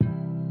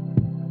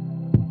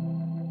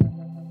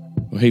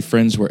Well, hey,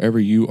 friends, wherever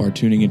you are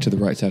tuning into the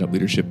Right Side Up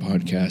Leadership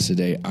podcast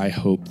today, I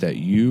hope that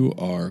you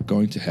are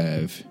going to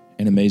have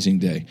an amazing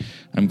day.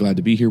 I'm glad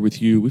to be here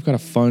with you. We've got a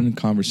fun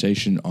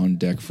conversation on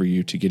deck for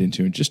you to get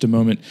into in just a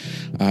moment.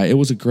 It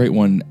was a great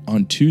one.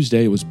 On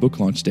Tuesday, it was book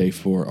launch day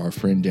for our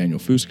friend Daniel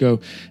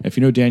Fusco. If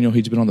you know Daniel,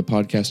 he's been on the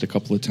podcast a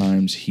couple of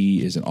times.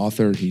 He is an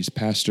author. He's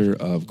pastor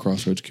of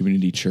Crossroads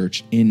Community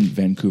Church in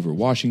Vancouver,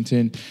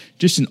 Washington.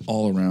 Just an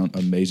all-around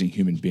amazing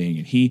human being.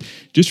 And he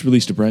just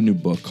released a brand new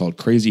book called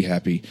Crazy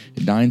Happy,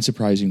 9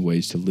 Surprising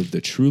Ways to Live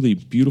the Truly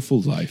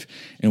Beautiful Life.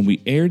 And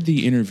we aired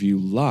the interview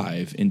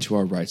live into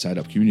our Right Side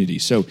Up community.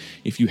 So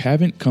if you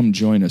haven't come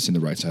join us in the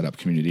Right Side Up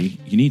community,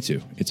 you need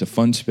to. It's a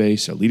fun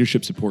space, a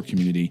leadership support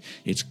community.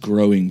 It's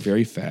growing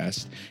very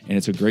fast, and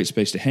it's a great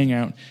space to hang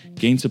out,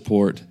 gain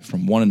support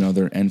from one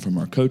another and from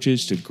our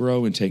coaches to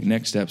grow and take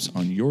next steps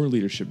on your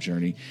leadership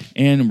journey.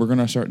 And we're going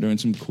to start doing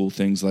some cool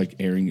things like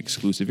airing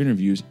exclusive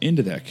interviews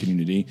into that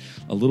community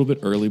a little bit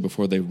early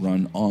before they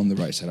run on the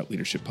Right Side Up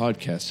Leadership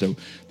podcast. So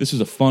this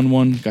was a fun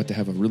one. Got to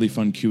have a really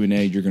fun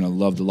Q&A. You're going to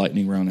love the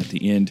lightning round at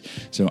the end.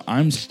 So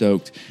I'm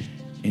stoked.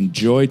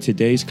 Enjoy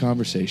today's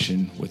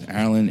conversation with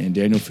Alan and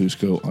Daniel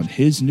Fusco on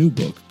his new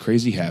book,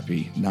 Crazy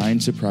Happy, 9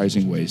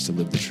 Surprising Ways to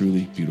Live the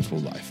Truly Beautiful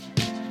Life.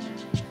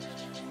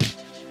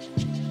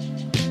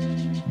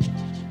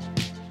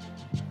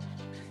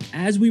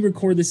 As we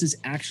record, this is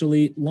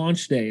actually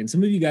launch day, and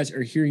some of you guys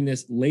are hearing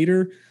this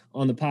later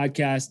on the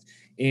podcast.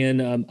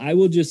 And I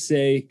will just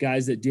say,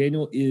 guys, that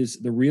Daniel is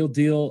the real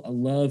deal. I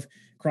love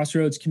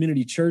Crossroads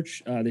Community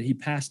Church, that he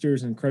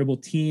pastors, an incredible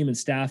team and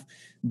staff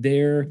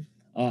there.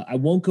 I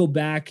won't go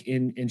back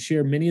and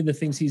share many of the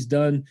things he's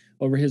done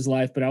over his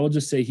life, but I will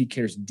just say he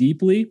cares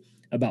deeply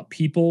about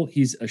people.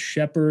 He's a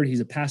shepherd.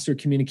 He's a pastor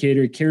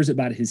communicator. He cares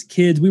about his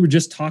kids. We were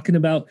just talking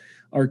about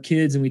our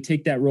kids, and we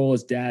take that role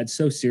as dads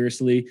so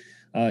seriously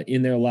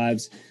in their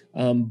lives.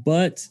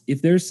 But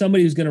if there's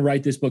somebody who's going to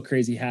write this book,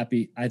 Crazy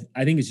Happy, I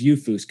think it's you,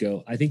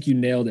 Fusco. I think you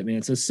nailed it,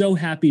 man. So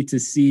happy to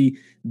see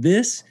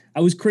this.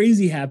 I was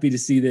crazy happy to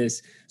see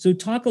this. So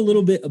talk a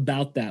little bit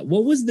about that.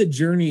 What was the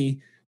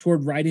journey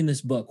toward writing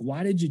this book?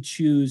 Why did you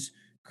choose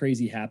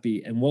Crazy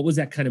Happy? And what was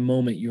that kind of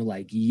moment you're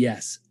like,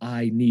 yes,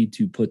 I need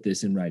to put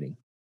this in writing?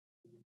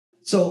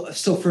 So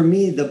for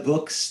me, the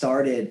book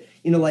started,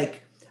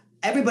 like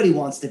everybody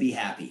wants to be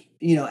happy,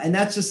 and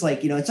that's just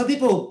like, and some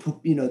people,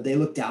 they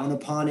look down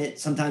upon it.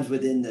 Sometimes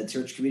within the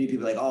church community,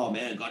 people are like, oh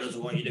man, God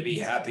doesn't want you to be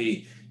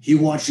happy. He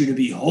wants you to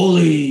be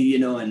holy,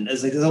 and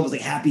it's almost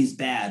like happy's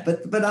bad.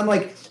 But I'm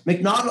like,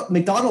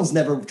 McDonald's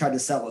never tried to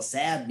sell a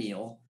sad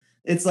meal.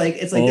 It's like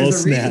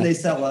there's a reason they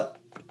sell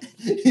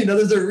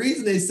there's a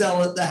reason they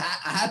sell a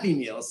happy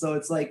meal. So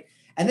it's like,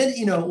 and then,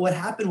 what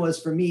happened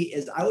was for me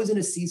is I was in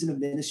a season of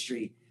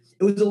ministry.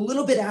 It was a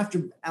little bit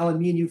after Alan,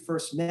 me and you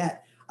first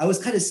met. I was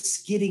kind of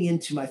skidding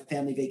into my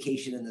family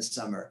vacation in the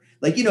summer.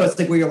 It's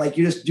like where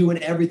you're just doing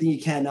everything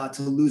you can not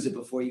to lose it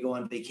before you go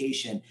on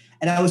vacation.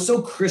 And I was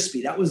so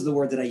crispy. That was the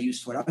word that I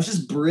used for it. I was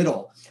just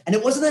brittle. And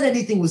it wasn't that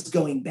anything was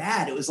going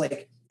bad. It was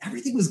like,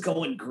 everything was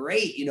going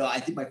great. I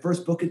think my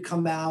first book had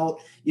come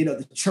out,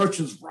 the church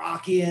was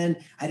rocking.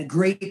 I had a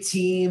great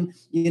team,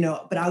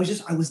 but I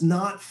was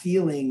not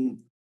feeling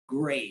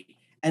great.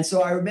 And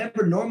so I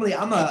remember normally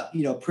I'm a,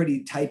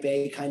 pretty type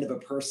A kind of a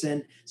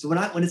person. So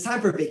when it's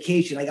time for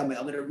vacation, I'm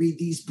going to read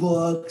these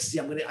books.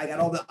 I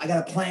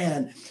got a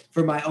plan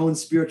for my own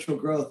spiritual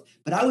growth,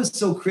 but I was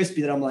so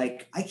crispy that I'm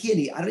like, I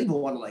don't even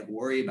want to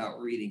worry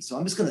about reading. So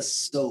I'm just going to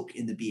soak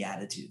in the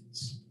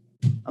Beatitudes.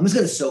 I'm just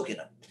going to soak in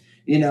them.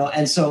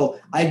 And so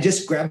I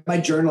just grabbed my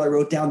journal. I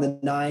wrote down the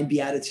 9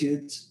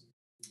 Beatitudes.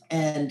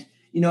 And,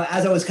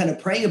 as I was kind of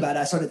praying about it,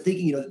 I started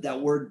thinking,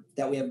 that word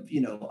that we have,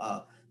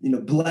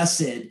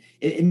 blessed,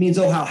 it means,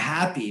 oh, how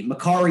happy,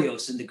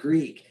 Makarios in the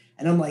Greek.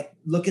 And I'm like,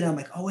 I'm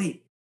like, oh,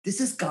 wait,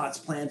 this is God's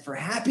plan for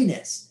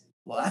happiness.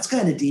 Well, that's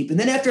kind of deep. And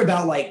then after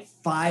about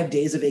 5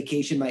 days of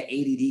vacation, my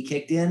ADD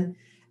kicked in.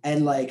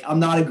 And I'm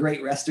not a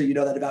great rester. You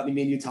know that about me.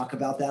 Me and you talk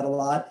about that a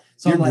lot.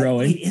 So You're I'm like, growing.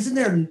 wait,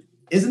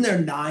 isn't there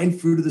 9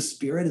 fruit of the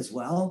Spirit as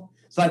well?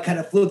 So I kind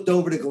of flipped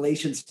over to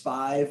Galatians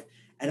 5,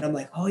 and I'm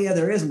like, oh yeah,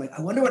 there is. I'm like,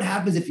 I wonder what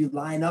happens if you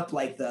line up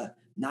the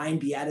 9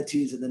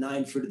 Beatitudes and the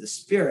 9 fruit of the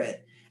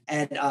Spirit.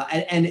 And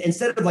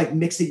instead of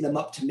mixing them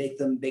up to make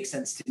them make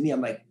sense to me,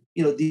 I'm like,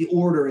 the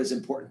order is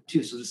important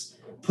too. So just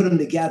put them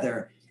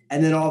together.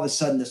 And then all of a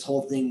sudden this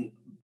whole thing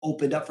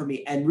opened up for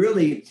me. And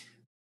really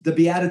the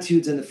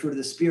Beatitudes and the fruit of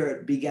the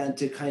Spirit began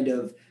to kind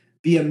of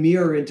be a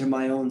mirror into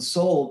my own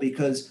soul,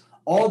 because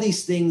all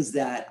these things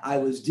that I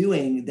was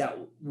doing that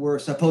were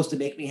supposed to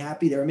make me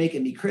happy, they were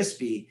making me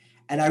crispy.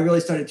 And I really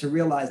started to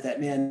realize that,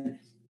 man,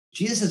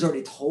 Jesus has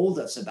already told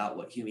us about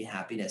what human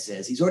happiness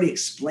is. He's already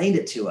explained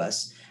it to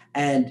us.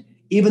 And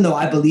even though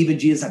I believe in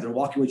Jesus, I've been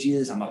walking with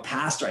Jesus, I'm a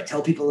pastor, I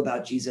tell people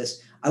about Jesus,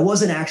 I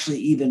wasn't actually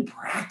even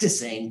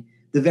practicing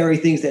the very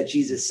things that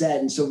Jesus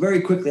said. And so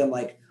very quickly, I'm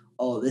like,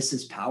 oh, this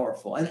is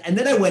powerful. And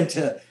then I went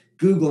to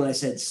Google and I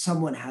said,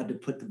 someone had to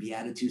put the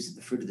Beatitudes and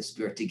the fruit of the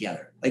Spirit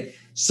together.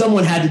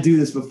 Someone had to do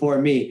this before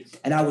me.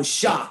 And I was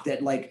shocked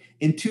that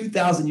in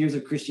 2,000 years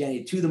of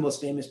Christianity, two of the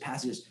most famous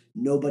passages,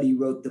 nobody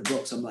wrote the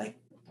book. So I'm like,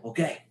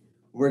 okay,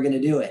 we're going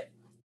to do it.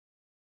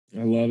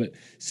 I love it.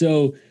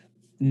 So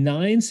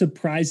 9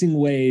 surprising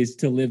ways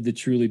to live the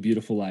truly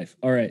beautiful life.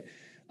 All right.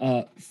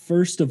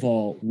 First of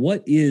all,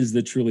 what is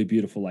the truly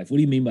beautiful life? What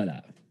do you mean by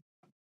that?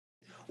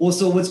 Well,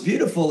 so what's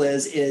beautiful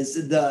is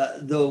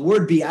the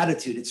word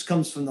beatitude. It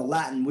comes from the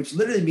Latin, which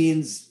literally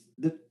means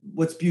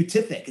what's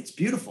beatific. It's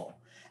beautiful.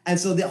 And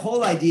so the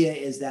whole idea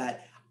is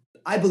that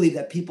I believe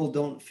that people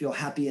don't feel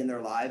happy in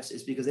their lives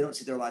is because they don't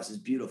see their lives as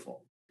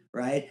beautiful,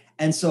 right?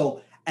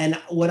 And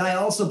what I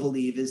also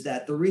believe is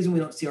that the reason we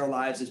don't see our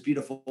lives as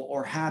beautiful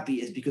or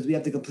happy is because we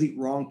have the complete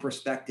wrong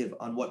perspective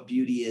on what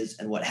beauty is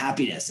and what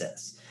happiness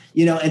is.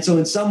 And so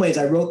in some ways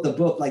I wrote the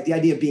book, like the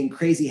idea of being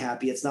crazy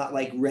happy. It's not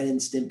like Ren and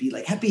Stimpy,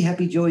 like happy,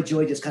 happy, joy,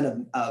 joy, just kind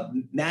of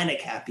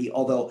manic happy,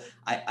 although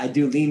I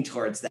do lean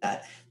towards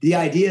that. The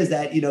idea is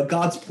that,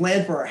 God's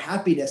plan for our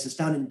happiness is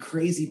found in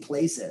crazy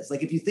places.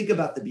 Like if you think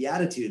about the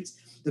Beatitudes,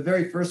 the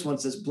very first one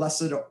says,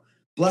 blessed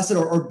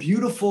or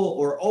beautiful,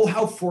 or, oh,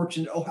 how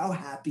fortunate, oh, how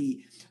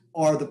happy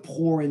are the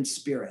poor in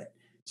spirit.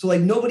 So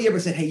like nobody ever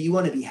said, hey, you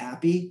want to be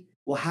happy?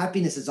 Well,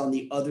 happiness is on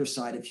the other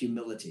side of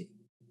humility.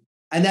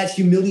 And that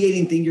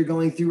humiliating thing you're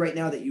going through right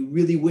now that you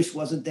really wish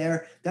wasn't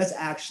there, that's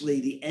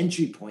actually the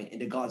entry point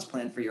into God's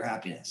plan for your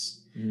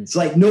happiness. It's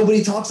like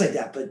nobody talks like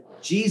that,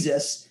 but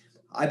Jesus,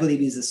 I believe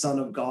he's the Son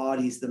of God.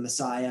 He's the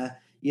Messiah.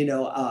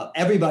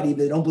 Everybody, if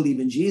they don't believe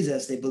in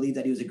Jesus, they believe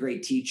that he was a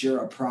great teacher,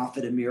 a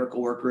prophet, a miracle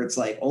worker. It's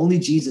like only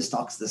Jesus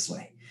talks this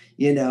way,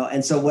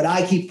 And so what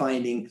I keep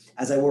finding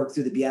as I work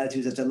through the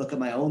Beatitudes, as I look at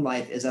my own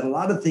life, is that a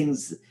lot of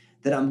things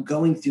that I'm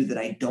going through that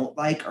I don't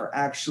like are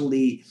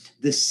actually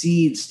the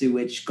seeds through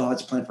which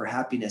God's plan for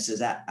happiness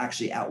is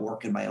actually at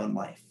work in my own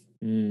life.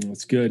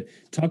 That's good.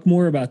 Talk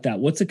more about that.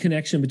 What's the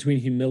connection between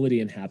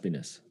humility and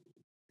happiness?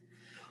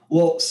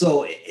 Well,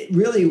 so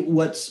really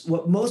what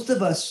most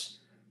of us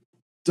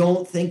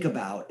don't think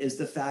about is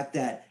the fact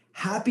that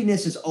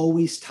happiness is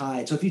always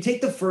tied. So if you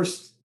take the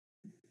first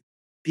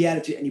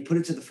beatitude and you put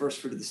it to the first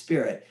fruit of the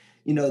Spirit,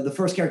 the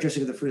first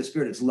characteristic of the fruit of the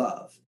Spirit is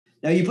love.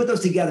 Now you put those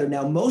together.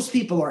 Now most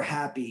people are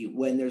happy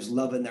when there's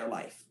love in their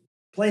life,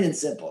 plain and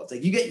simple. It's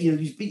like you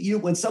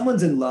get, when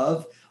someone's in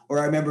love, or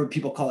I remember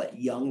people call it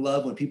young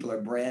love when people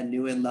are brand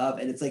new in love.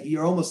 And it's like,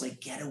 you're almost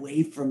like, get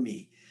away from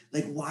me.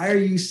 Like, why are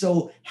you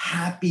so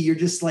happy? You're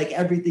just like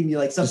everything. You're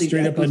like something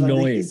straight up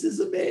annoying. Like, this is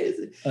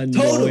amazing. Annoying.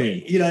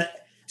 Totally.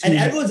 And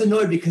everyone's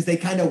annoyed because they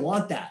kind of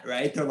want that,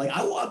 right? They're like,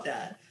 I want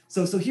that.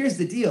 So here's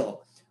the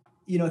deal.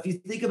 If you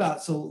think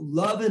about, so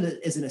love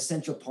is an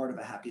essential part of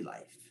a happy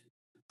life,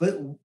 but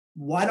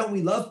why don't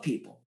we love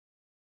people?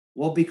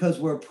 Well, because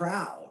we're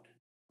proud.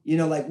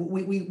 Like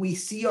we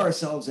see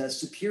ourselves as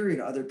superior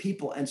to other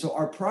people. And so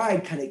our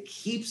pride kind of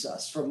keeps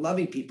us from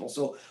loving people.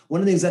 So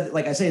one of the things that,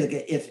 like I say,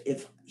 like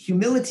if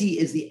humility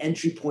is the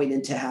entry point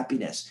into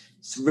happiness,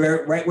 it's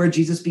right where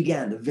Jesus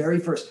began, the very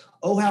first,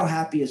 oh, how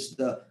happy is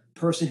the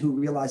person who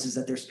realizes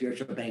that they're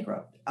spiritual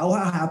bankrupt. Oh,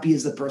 how happy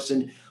is the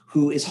person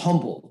who is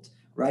humbled,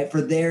 right?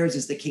 For theirs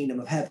is the kingdom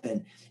of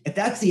heaven. If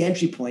that's the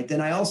entry point, then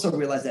I also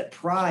realize that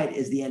pride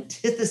is the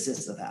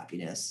antithesis of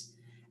happiness.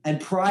 And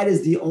pride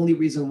is the only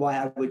reason why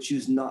I would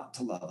choose not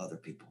to love other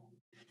people.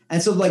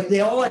 And so like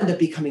they all end up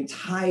becoming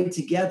tied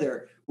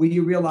together where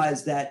you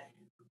realize that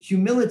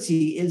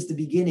humility is the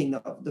beginning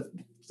of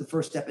the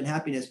first step in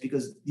happiness,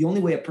 because the only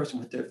way a person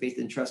with their faith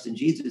and trust in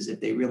Jesus is if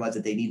they realize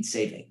that they need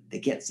saving. They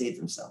can't save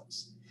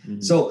themselves.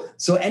 Mm-hmm.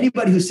 So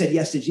anybody who said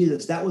yes to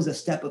Jesus, that was a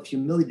step of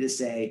humility to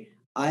say,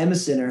 I am a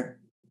sinner.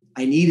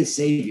 I need a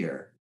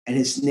savior, and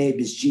his name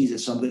is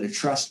Jesus. So I'm going to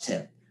trust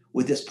him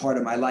with this part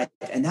of my life.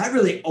 And that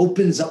really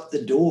opens up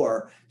the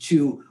door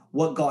to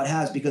what God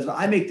has, because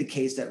I make the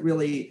case that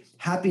really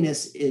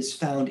happiness is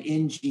found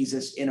in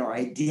Jesus, in our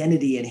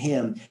identity in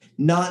him,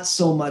 not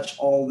so much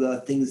all the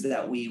things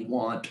that we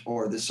want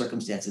or the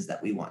circumstances that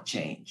we want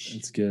change.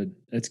 That's good.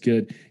 That's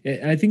good.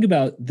 I think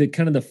about the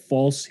kind of the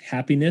false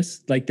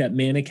happiness, like that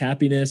manic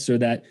happiness or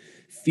that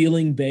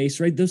feeling based,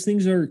 right? Those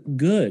things are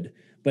good.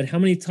 But how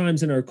many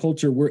times in our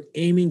culture we're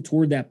aiming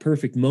toward that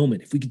perfect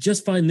moment? If we could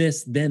just find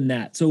this, then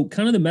that. So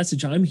kind of the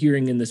message I'm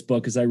hearing in this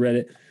book as I read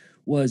it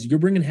was you're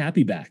bringing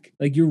happy back.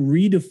 Like you're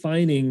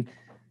redefining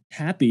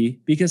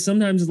happy, because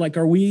sometimes it's like,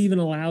 are we even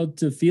allowed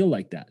to feel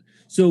like that?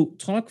 So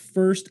talk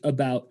first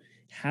about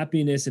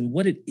happiness and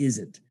what it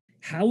isn't.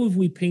 How have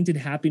we painted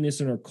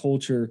happiness in our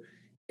culture?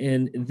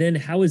 And then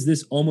how is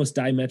this almost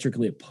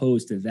diametrically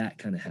opposed to that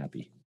kind of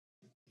happy?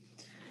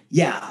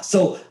 Yeah.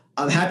 So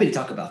I'm happy to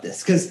talk about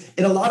this because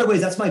in a lot of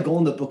ways, that's my goal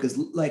in the book is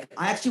like,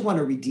 I actually want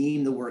to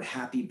redeem the word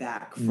happy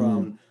back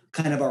from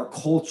kind of our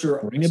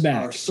culture,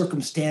 our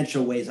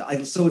circumstantial ways.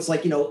 So it's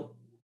like,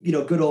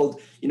 good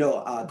old,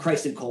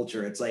 Christ and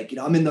culture. It's like,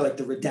 I'm in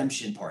the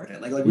redemption part of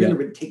it. Like we're going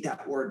to take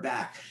that word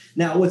back.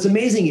 Now, what's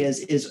amazing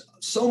is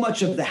so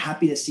much of the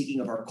happiness seeking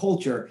of our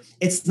culture,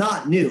 it's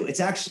not new. It's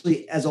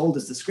actually as old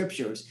as the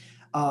scriptures.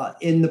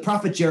 In the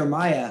prophet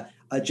Jeremiah,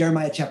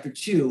 Jeremiah chapter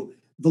 2,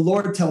 the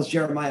Lord tells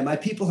Jeremiah, my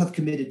people have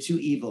committed two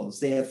evils.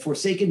 They have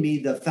forsaken me,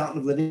 the fountain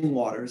of living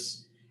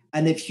waters,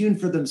 and they've hewn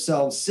for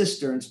themselves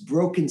cisterns,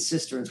 broken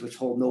cisterns, which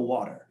hold no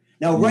water.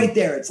 Now, right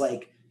there, it's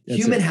like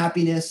human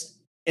happiness.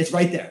 It's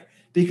right there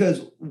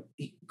because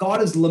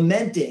God is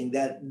lamenting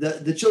that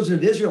the children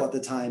of Israel at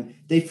the time,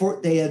 they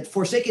had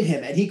forsaken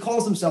him, and he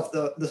calls himself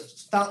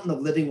the fountain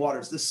of living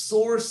waters, the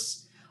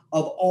source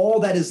of all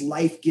that is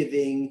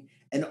life-giving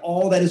and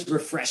all that is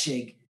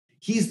refreshing.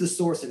 He's the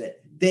source of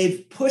it.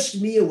 They've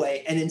pushed me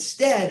away, and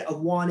instead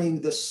of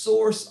wanting the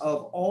source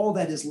of all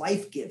that is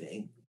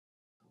life-giving,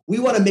 we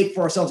want to make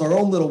for ourselves our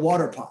own little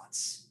water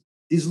pots,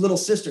 these little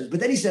cisterns. But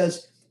then he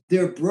says,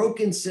 they're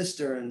broken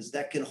cisterns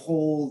that can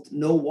hold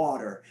no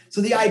water.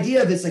 So the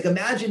idea of it's like,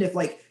 imagine if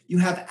like you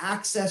have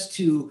access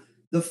to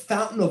the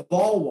fountain of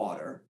all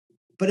water,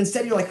 but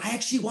instead you're like, I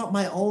actually want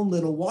my own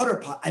little water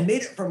pot. I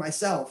made it for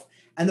myself.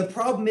 And the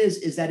problem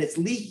is that it's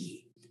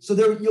leaky. So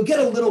you'll get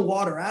a little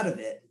water out of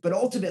it, but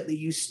ultimately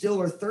you still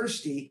are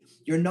thirsty.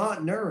 You're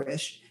not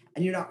nourished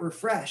and you're not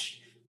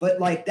refreshed. But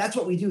like, that's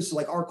what we do. So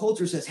like our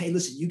culture says, hey,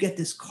 listen, you get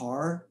this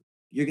car,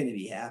 you're going to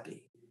be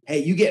happy. Hey,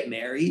 you get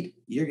married,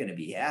 you're going to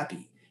be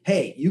happy.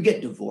 Hey, you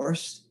get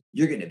divorced,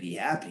 you're going to be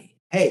happy.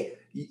 Hey,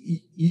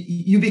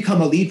 you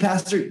become a lead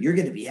pastor, you're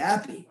going to be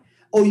happy.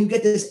 Oh, you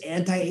get this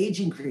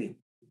anti-aging cream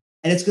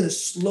and it's going to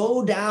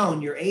slow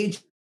down your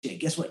aging.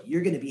 Guess what?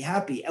 You're going to be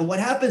happy. And what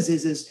happens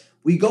is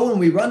we go and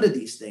we run to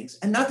these things,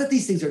 and not that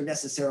these things are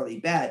necessarily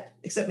bad,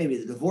 except maybe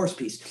the divorce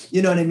piece,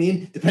 you know what I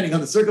mean? Depending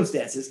on the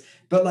circumstances.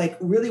 But like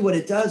really what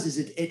it does is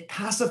it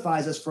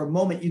pacifies us for a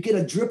moment. You get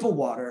a drip of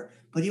water,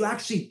 but you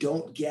actually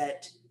don't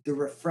get the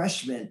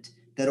refreshment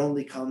that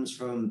only comes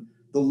from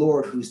the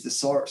Lord, who's the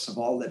source of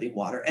all living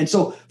water. And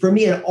so for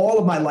me, in all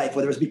of my life,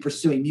 whether it's me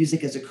pursuing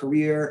music as a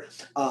career,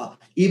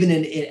 even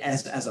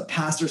as a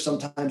pastor,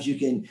 sometimes you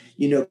can,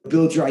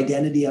 build your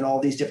identity on all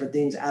these different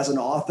things. As an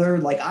author,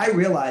 like I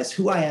realize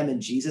who I am in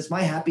Jesus.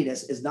 My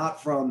happiness is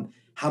not from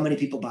how many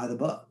people buy the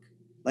book.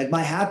 Like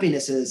my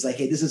happiness is like,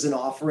 hey, this is an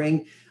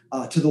offering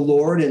to the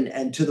Lord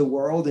and to the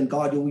world, and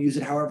God will use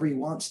it however he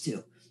wants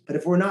to. But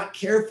if we're not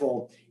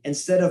careful,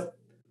 instead of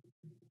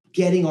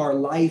getting our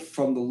life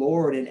from the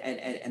Lord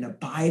and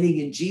abiding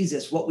in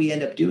Jesus, what we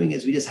end up doing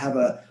is we just have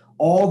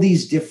all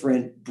these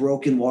different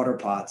broken water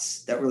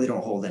pots that really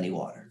don't hold any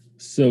water.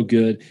 So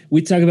good.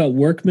 We talk about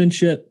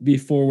workmanship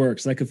before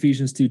works, like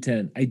Ephesians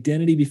 2:10,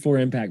 identity before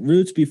impact,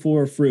 roots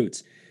before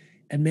fruits.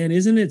 And man,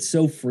 isn't it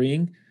so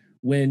freeing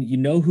when you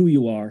know who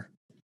you are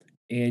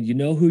and you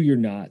know who you're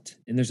not,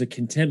 and there's a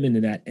contentment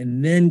in that,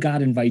 and then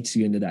God invites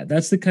you into that.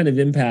 That's the kind of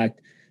impact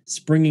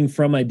springing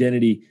from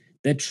identity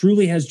that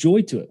truly has joy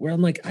to it, where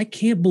I'm like, I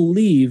can't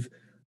believe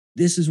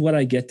this is what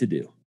I get to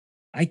do.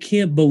 I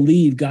can't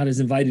believe God has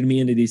invited me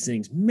into these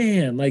things.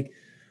 Man, like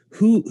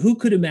who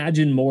could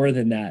imagine more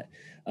than that?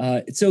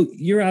 So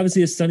you're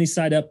obviously a sunny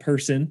side up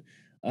person.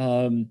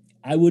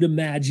 I would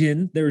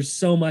imagine there's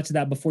so much of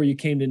that before you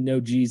came to know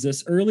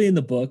Jesus. Early in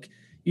the book,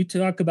 you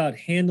talk about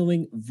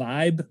handling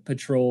vibe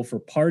patrol for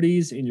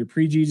parties in your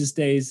pre-Jesus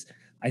days.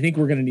 I think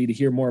we're going to need to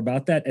hear more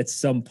about that at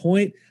some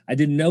point. I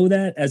didn't know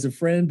that as a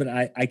friend, but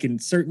I can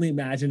certainly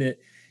imagine it.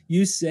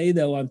 You say,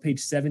 though, on page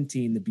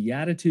 17, the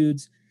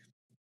Beatitudes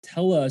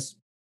tell us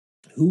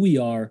who we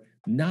are,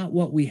 not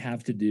what we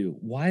have to do.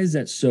 Why is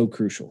that so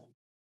crucial?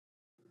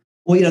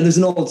 Well, there's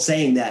an old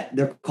saying that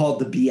they're called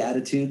the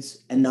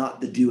Beatitudes and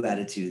not the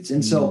do-attitudes.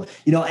 And so,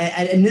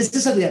 and this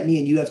is something that me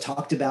and you have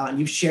talked about, and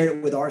you've shared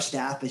it with our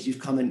staff as you've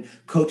come and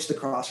coached the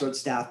Crossroads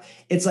staff.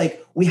 It's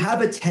like we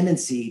have a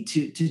tendency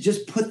to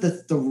just put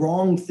the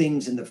wrong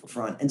things in the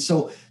front. And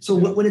so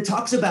when it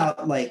talks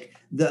about like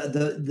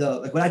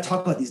like when I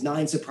talk about these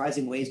 9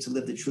 surprising ways to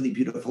live the truly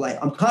beautiful life,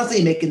 I'm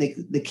constantly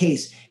making the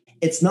case.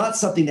 It's not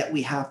something that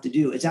we have to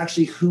do. It's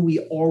actually who we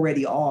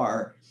already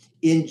are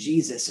in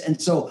Jesus. And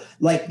so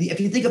like if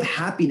you think of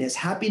happiness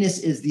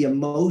is the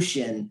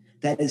emotion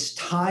that is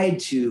tied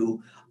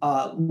to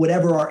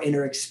whatever our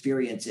inner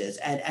experience is.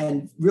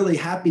 And really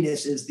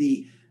happiness is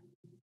the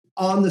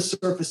on the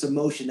surface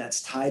emotion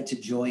that's tied to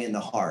joy in the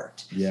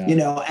heart. Yeah.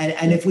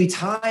 And if we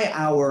tie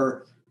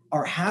our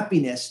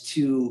happiness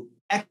to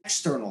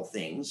external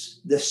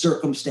things, the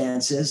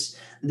circumstances,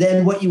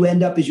 then what you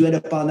end up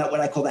on that, what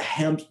I call the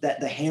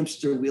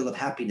hamster wheel of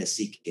happiness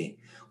seeking,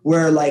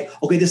 where like,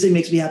 okay, this thing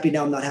makes me happy.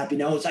 Now I'm not happy.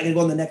 Now so I can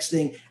go on the next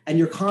thing. And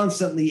you're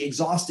constantly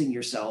exhausting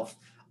yourself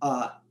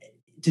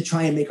to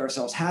try and make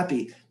ourselves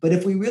happy. But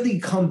if we really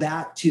come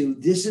back to,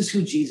 this is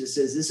who Jesus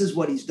is, this is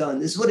what he's done,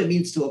 this is what it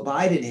means to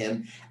abide in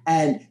him,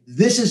 and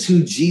this is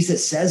who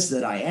Jesus says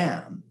that I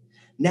am.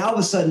 Now, all of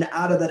a sudden,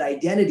 out of that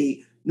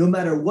identity, no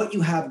matter what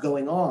you have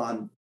going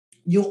on,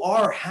 you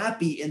are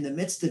happy in the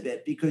midst of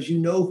it because you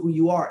know who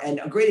you are.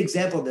 And a great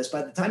example of this,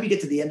 by the time you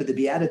get to the end of the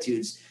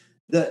Beatitudes,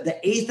 the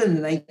 8th and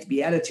the 9th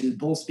Beatitude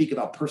both speak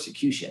about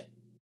persecution.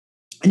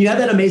 And you have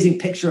that amazing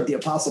picture of the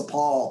Apostle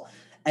Paul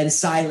and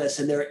Silas,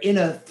 and they're in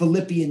a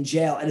Philippian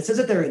jail. And it says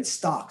that they're in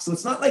stocks. So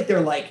it's not like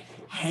they're like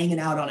hanging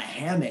out on a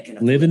hammock.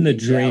 Living the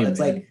dream. It's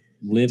like,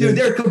 dude,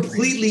 they're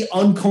completely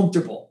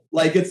uncomfortable.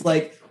 Like, it's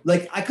like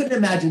I couldn't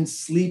imagine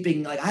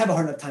sleeping. Like I have a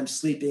hard enough time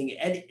sleeping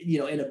and,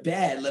 in a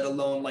bed, let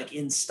alone like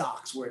in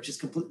stocks where it's just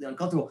completely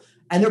uncomfortable.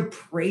 and they're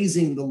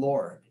praising the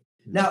Lord.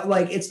 Now,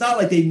 like, it's not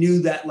like they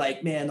knew that,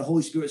 like, man, the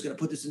Holy Spirit is going to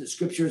put this in the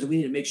scriptures and we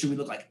need to make sure we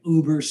look like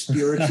uber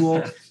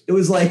spiritual.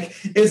 It's like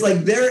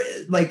they're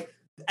like,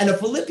 and a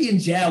Philippian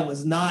jail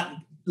was not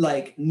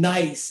like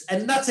nice.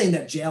 And I'm not saying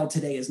that jail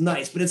today is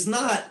nice, but it's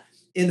not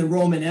in the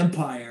Roman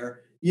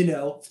Empire,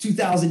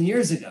 2,000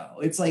 years ago.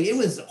 It's like, it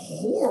was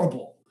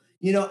horrible,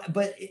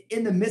 but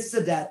in the midst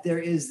of that, there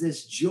is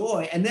this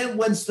joy. And then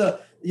once the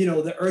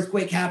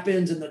earthquake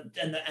happens and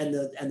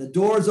the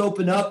doors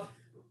open up,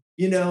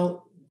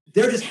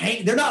 they're just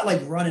they're not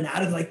like running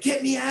out of like,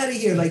 get me out of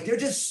here. Like, they're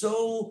just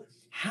so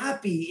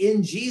happy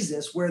in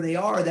Jesus where they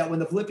are, that when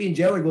the Philippian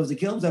jailer goes to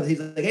kill himself, he's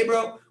like, hey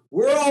bro,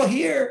 we're all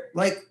here.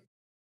 Like,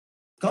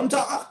 come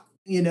talk,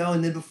 and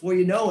then before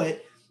you know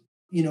it,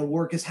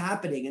 work is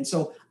happening. And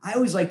so I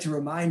always like to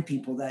remind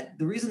people that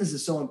the reason this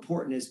is so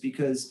important is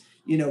because,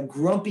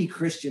 grumpy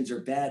Christians are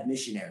bad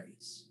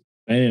missionaries.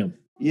 Bam.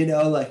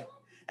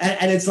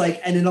 And it's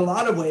like, and in a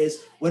lot of ways,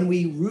 when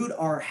we root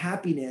our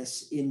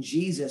happiness in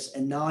Jesus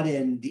and not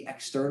in the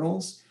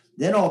externals,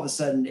 then all of a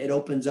sudden it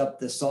opens up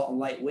the salt and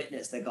light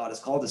witness that God has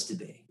called us to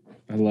be.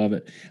 I love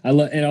it.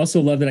 And I also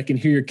love that I can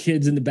hear your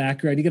kids in the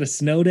background. You got a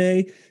snow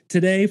day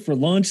today for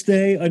launch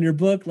day on your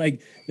book.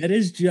 Like, that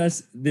is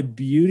just the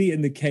beauty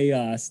and the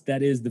chaos.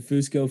 That is the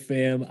Fusco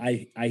fam.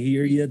 I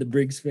hear you, the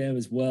Briggs fam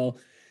as well.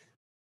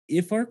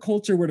 If our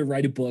culture were to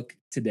write a book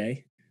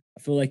today,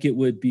 I feel like it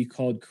would be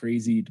called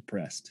Crazy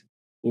Depressed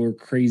or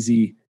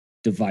Crazy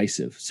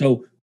Divisive.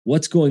 So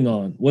what's going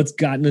on? What's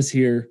gotten us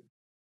here?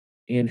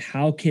 And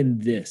how can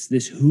this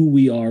who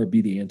we are,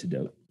 be the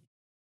antidote?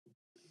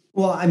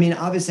 Well, I mean,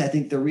 obviously, I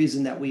think the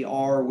reason that we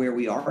are where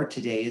we are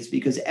today is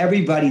because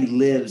everybody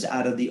lives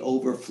out of the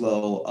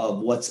overflow of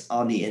what's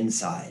on the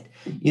inside,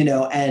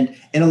 and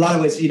in a lot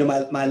of ways,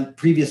 my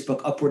previous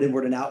book, Upward,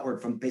 Inward, and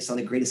Outward, based on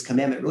the Greatest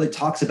Commandment, really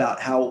talks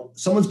about how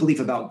someone's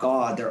belief about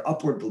God, their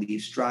upward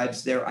beliefs,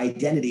 drives their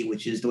identity,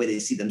 which is the way they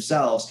see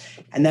themselves.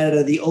 And then out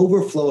of the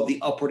overflow of the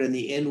upward and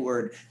the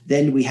inward,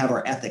 then we have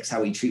our ethics,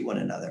 how we treat one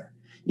another.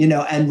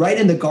 And right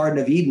in the Garden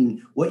of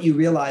Eden, what you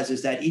realize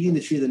is that eating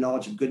the tree of the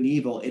knowledge of good and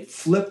evil, it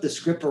flipped the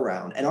script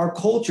around. And our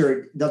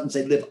culture doesn't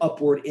say live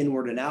upward,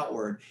 inward, and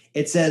outward.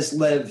 It says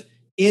live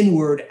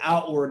inward,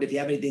 outward. If you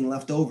have anything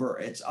left over,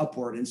 it's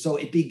upward. And so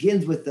it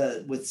begins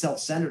with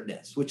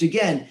self-centeredness, which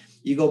again,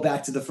 you go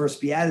back to the first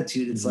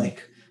beatitude. It's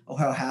like, oh,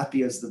 how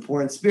happy is the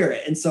poor in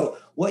spirit. And so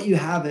what you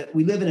have,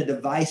 we live in a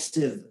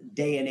divisive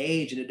day and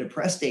age, in a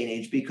depressed day and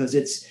age,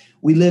 because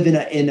we live in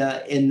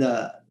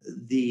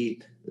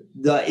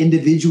the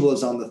individual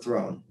is on the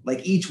throne.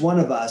 Like, each one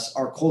of us,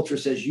 our culture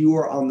says you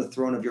are on the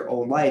throne of your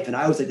own life. And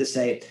I always like to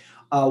say,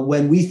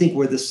 when we think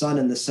we're the sun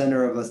in the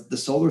center of the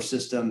solar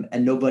system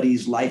and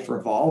nobody's life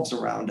revolves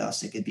around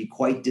us, it can be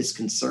quite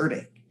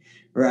disconcerting,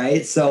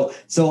 right? So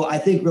I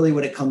think really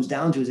what it comes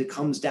down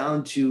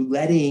to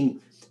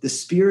letting the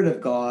Spirit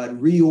of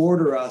God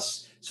reorder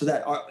us so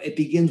that it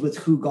begins with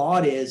who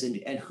God is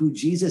and who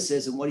Jesus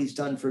is and what he's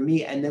done for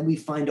me. And then we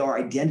find our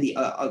identity,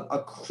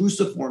 a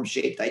cruciform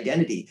shaped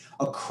identity,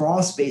 a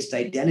cross-based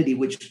identity,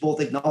 which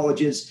both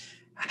acknowledges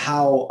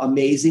how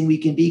amazing we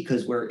can be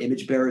because we're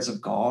image bearers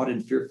of God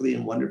and fearfully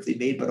and wonderfully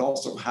made, but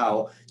also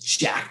how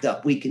jacked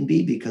up we can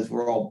be because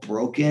we're all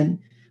broken.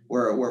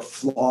 We're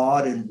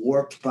flawed and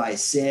warped by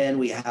sin.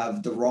 We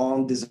have the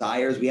wrong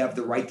desires. We have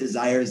the right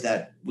desires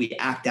that we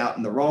act out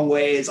in the wrong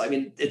ways. I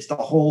mean, it's the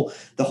whole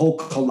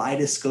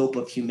kaleidoscope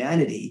of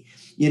humanity,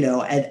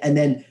 and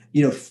then,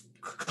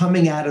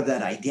 coming out of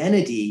that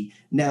identity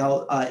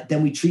now,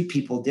 then we treat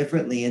people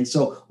differently. And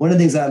so one of the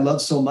things that I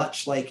love so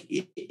much, like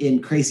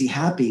in Crazy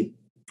Happy,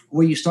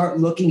 where you start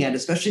looking at,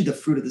 especially the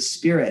fruit of the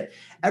Spirit,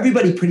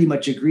 everybody pretty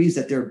much agrees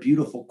that they're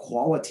beautiful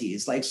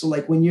qualities.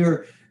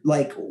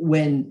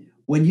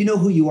 When you know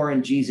who you are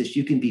in Jesus,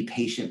 you can be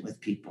patient with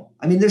people.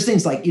 I mean, there's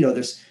things like,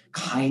 there's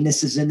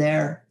kindness is in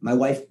there. My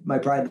wife, my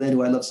bride, Lynn,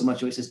 who I love so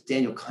much, always says,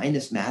 Daniel,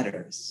 kindness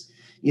matters.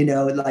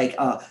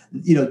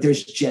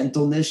 There's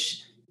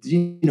gentleness.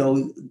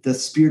 The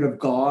Spirit of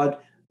God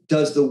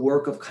does the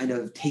work of kind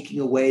of taking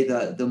away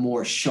the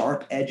more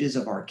sharp edges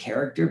of our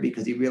character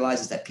because he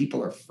realizes that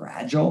people are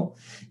fragile,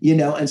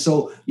 and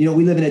so, we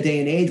live in a day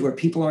and age where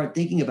people aren't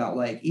thinking about,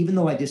 like, even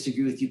though I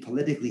disagree with you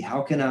politically,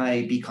 how can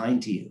I be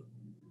kind to you?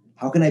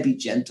 How can I be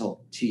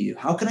gentle to you?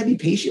 How can I be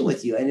patient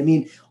with you? And I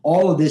mean,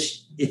 all of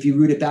this, if you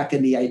root it back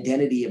in the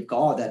identity of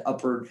God, that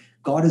upward,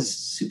 God is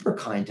super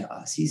kind to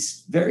us.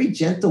 He's very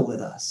gentle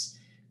with us.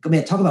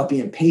 Man, talk about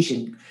being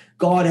patient.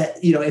 God,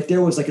 if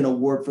there was like an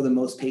award for the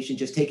most patient,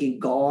 just taking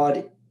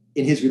God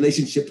in his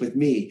relationship with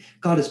me,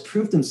 God has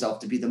proved himself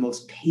to be the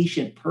most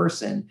patient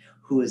person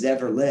who has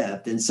ever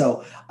lived. And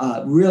so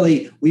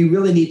we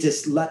really need to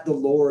let the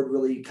Lord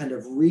really kind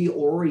of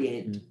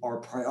reorient our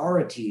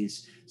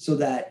priorities so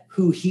that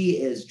who he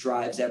is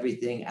drives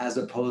everything as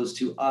opposed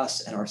to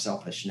us and our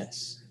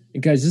selfishness.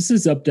 And guys, this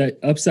is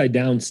upside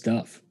down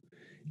stuff.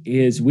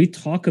 Is we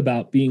talk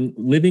about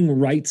living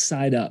right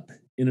side up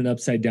in an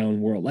upside down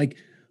world. Like,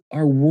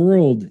 our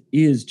world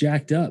is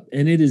jacked up,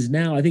 and it is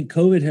now. I think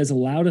COVID has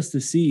allowed us to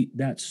see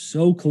that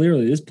so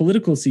clearly. This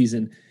political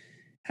season,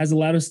 has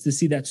allowed us to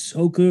see that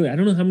so clearly. I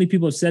don't know how many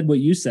people have said what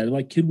you said.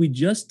 Like, could we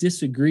just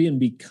disagree and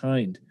be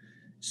kind?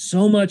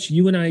 So much,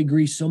 you and I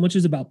agree, so much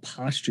is about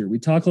posture. We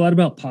talk a lot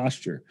about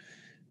posture,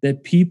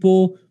 that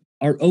people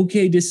are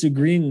okay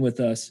disagreeing with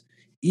us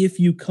if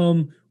you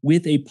come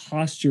with a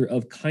posture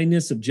of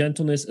kindness, of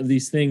gentleness, of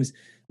these things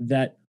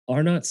that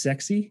are not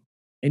sexy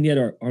and yet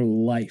are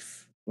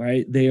life,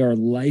 right? They are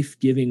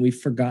life-giving. We've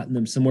forgotten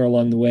them somewhere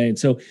along the way. And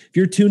so if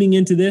you're tuning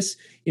into this,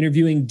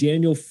 interviewing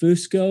Daniel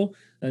Fusco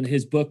and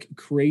his book,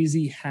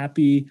 Crazy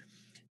Happy,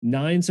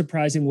 9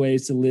 Surprising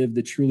Ways to Live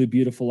the Truly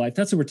Beautiful Life.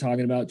 That's what we're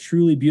talking about,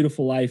 truly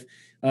beautiful life.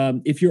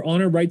 If you're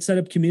on our Right Side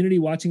Up community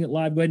watching it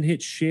live, go ahead and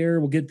hit share.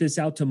 We'll get this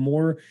out to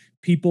more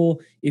people.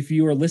 If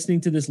you are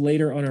listening to this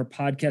later on our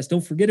podcast,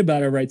 don't forget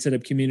about our Right Side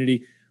Up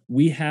community.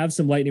 We have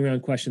some lightning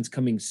round questions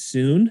coming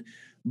soon,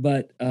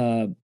 but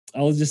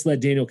I'll just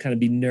let Daniel kind of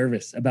be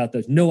nervous about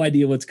those. No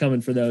idea what's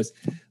coming for those.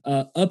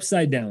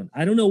 Upside down.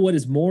 I don't know what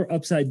is more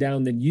upside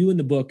down than you in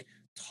the book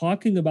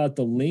talking about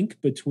the link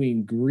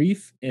between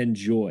grief and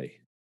joy.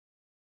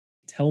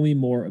 Tell me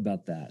more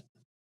about that.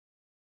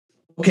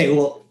 Okay,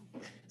 well,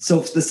 so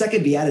the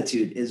second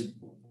beatitude is,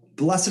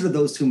 blessed are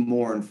those who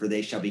mourn, for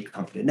they shall be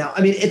comforted. Now,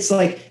 I mean,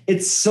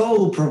 it's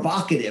so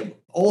provocative.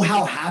 Oh,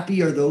 how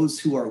happy are those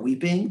who are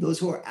weeping? Those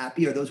who are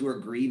happy are those who are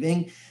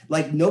grieving.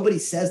 Like, nobody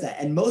says that.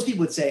 And most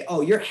people would say,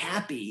 oh, you're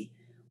happy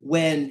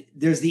when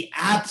there's the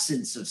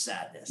absence of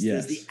sadness.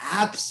 Yes. There's the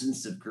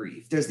absence of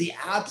grief. There's the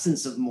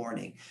absence of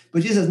mourning.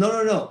 But Jesus says,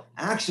 no.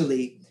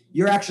 Actually,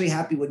 you're actually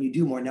happy when you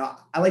do mourn. Now,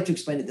 I like to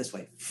explain it this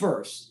way.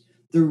 First,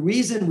 the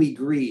reason we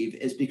grieve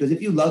is because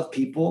if you love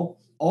people,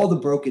 all the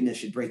brokenness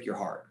should break your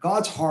heart.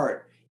 God's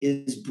heart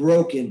is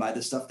broken by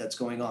the stuff that's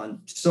going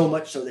on, so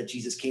much so that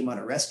Jesus came on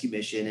a rescue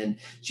mission and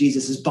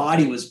Jesus's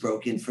body was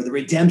broken for the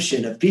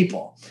redemption of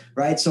people,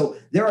 right? So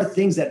there are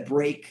things that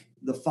break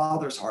the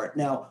Father's heart.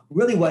 Now,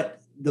 really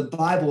what the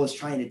Bible is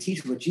trying to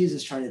teach, what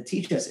Jesus is trying to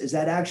teach us, is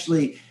that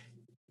actually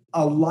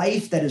a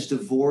life that is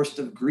divorced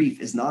of grief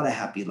is not a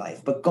happy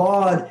life, but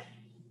God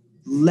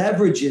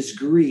leverages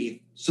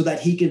grief so that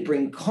he can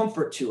bring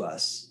comfort to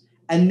us.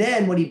 And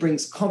then when he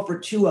brings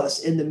comfort to us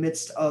in the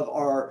midst of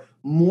our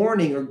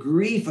mourning or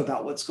grief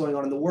about what's going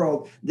on in the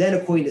world, then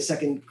according to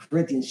 2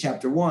 Corinthians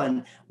chapter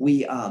 1,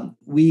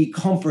 we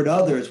comfort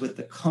others with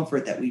the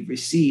comfort that we've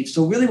received.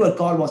 So really what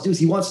God wants to do is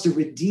he wants to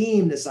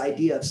redeem this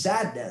idea of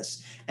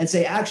sadness and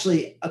say,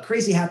 actually, a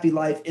crazy happy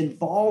life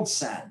involves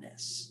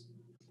sadness.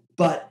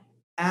 But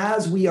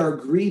as we are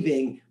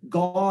grieving,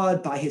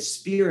 God, by his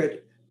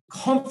Spirit,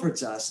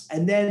 comforts us,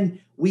 and then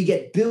we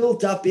get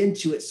built up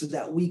into it so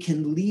that we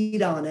can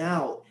lead on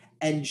out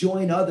and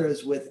join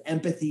others with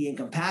empathy and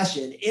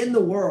compassion in the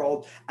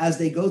world as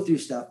they go through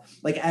stuff.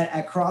 Like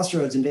at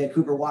Crossroads in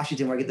Vancouver,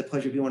 Washington, where I get the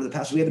pleasure of being one of the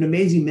pastors, we have an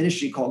amazing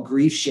ministry called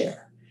Grief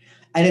Share.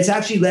 And it's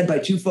actually led by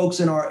 2 folks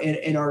in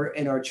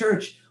our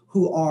church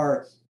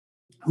who've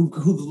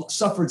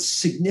suffered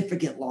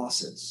significant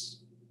losses.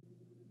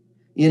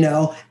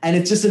 And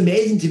it's just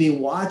amazing to me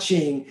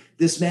watching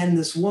this man and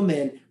this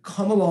woman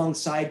come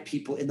alongside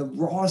people in the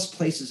rawest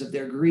places of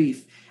their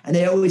grief. And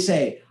they always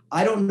say,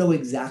 I don't know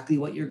exactly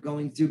what you're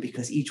going through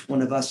because each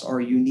one of us are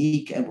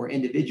unique and we're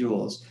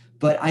individuals,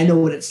 but I know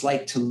what it's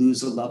like to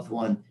lose a loved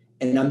one.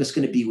 And I'm just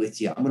going to be with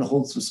you. I'm going to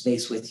hold some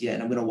space with you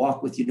and I'm going to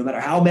walk with you. No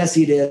matter how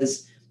messy it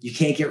is, you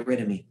can't get rid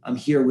of me. I'm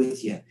here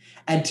with you.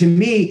 And to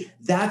me,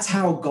 that's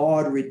how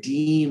God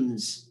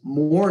redeems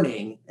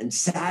mourning and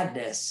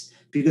sadness,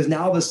 because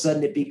now all of a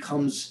sudden it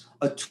becomes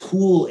a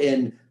tool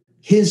in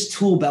his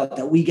tool belt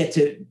that we get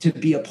to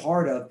be a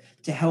part of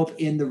to help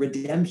in the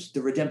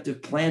redemptive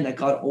plan that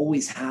God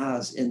always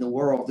has in the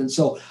world. And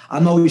so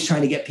I'm always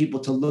trying to get people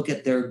to look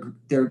at their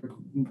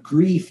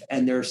grief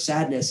and their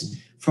sadness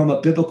from a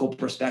biblical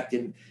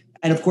perspective.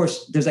 And of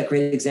course, there's that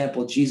great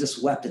example.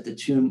 Jesus wept at the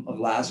tomb of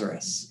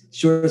Lazarus.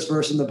 Shortest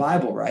verse in the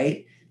Bible,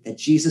 right? That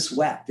Jesus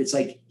wept. It's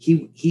like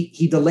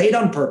he delayed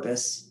on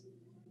purpose.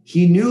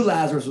 He knew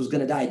Lazarus was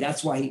going to die.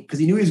 That's why because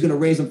he knew he was going to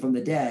raise him from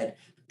the dead.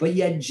 But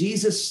yet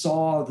Jesus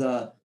saw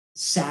the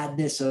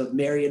sadness of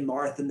Mary and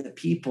Martha and the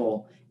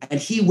people, and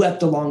he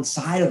wept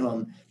alongside of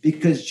them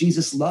because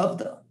Jesus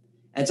loved them.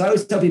 And so I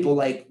always tell people,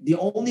 like, the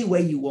only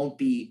way you won't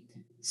be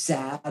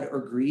sad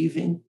or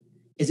grieving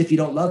is if you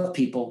don't love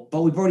people.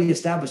 But we've already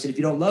established that if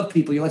you don't love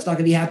people, your life's not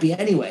going to be happy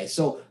anyway.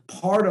 So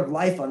part of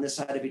life on this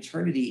side of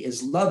eternity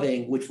is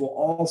loving, which will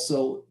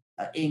also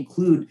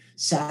include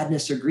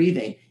sadness or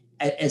grieving,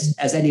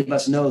 as any of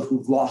us know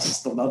who've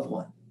lost the loved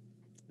one.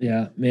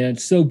 Yeah, man,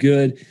 so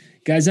good.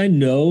 Guys, I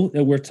know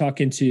that we're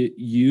talking to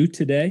you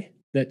today,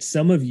 that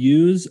some of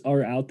yous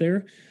are out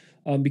there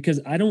because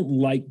I don't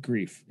like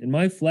grief. In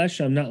my flesh,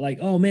 I'm not like,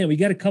 oh man, we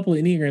got a couple of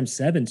Enneagram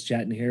 7s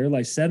chatting here,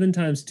 like 7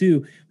 times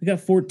 2. We got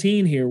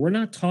 14 here. We're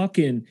not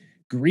talking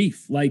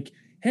grief. Like,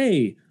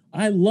 hey,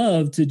 I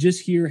love to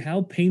just hear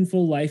how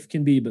painful life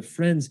can be. But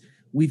friends,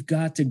 we've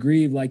got to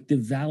grieve. Like, the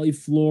valley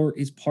floor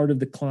is part of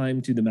the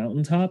climb to the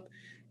mountaintop.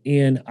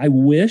 And I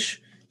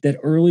wish that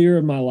earlier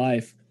in my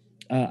life,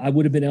 I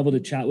would have been able to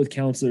chat with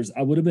counselors.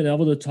 I would have been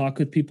able to talk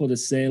with people to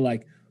say,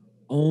 like,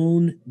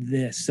 own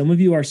this. Some of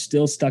you are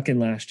still stuck in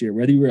last year,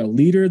 whether you're a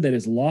leader that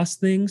has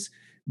lost things,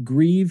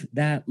 grieve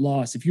that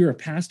loss. If you're a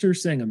pastor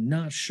saying, I'm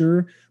not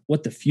sure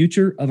what the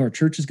future of our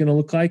church is going to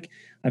look like,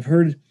 I've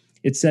heard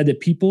it said that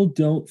people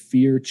don't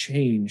fear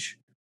change,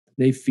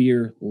 they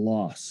fear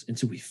loss. And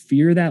so we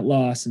fear that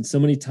loss. And so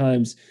many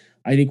times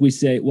I think we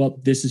say, well,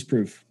 this is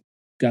proof.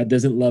 God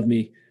doesn't love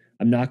me.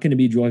 I'm not going to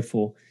be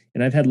joyful.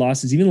 And I've had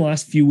losses even the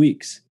last few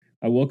weeks.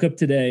 I woke up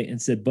today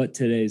and said, but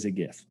today's a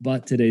gift.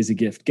 But today's a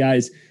gift.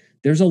 Guys,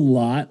 there's a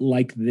lot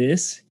like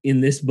this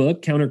in this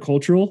book,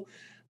 Countercultural.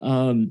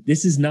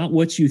 This is not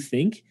what you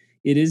think.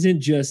 It isn't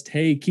just,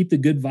 hey, keep the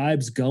good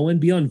vibes going.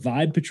 Be on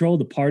Vibe Patrol,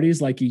 the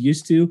parties like you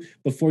used to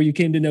before you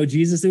came to know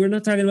Jesus. We're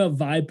not talking about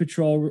Vibe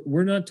Patrol.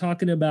 We're not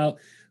talking about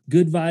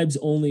good vibes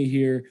only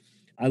here.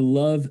 I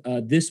love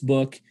this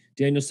book.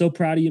 Daniel, so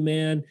proud of you,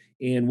 man,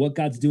 and what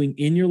God's doing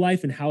in your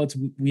life and how it's,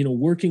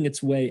 working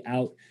its way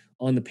out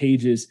on the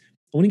pages.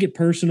 I want to get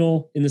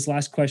personal in this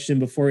last question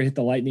before I hit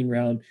the lightning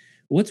round.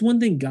 What's one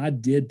thing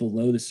God did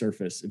below the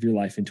surface of your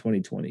life in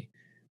 2020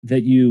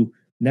 that you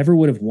never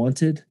would have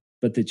wanted,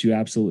 but that you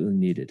absolutely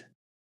needed?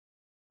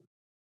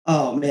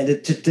 Oh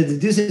man, to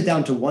reduce it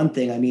down to one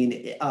thing, I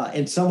mean,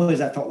 in some ways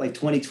I felt like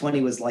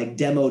 2020 was like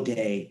demo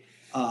day,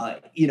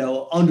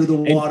 under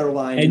the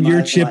waterline. And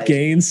your Chip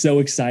Gaines so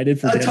excited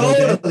for demo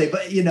totally, day.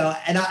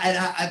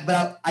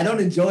 But I don't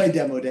enjoy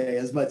demo day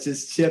as much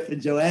as Chip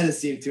and Joanna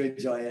seem to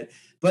enjoy it.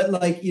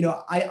 But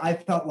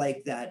I felt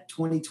like that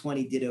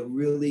 2020 did a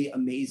really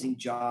amazing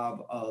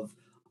job of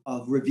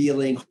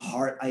revealing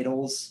heart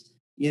idols.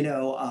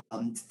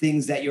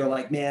 Things that you're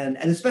like, man,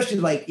 and especially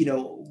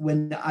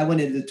when I went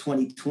into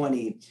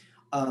 2020,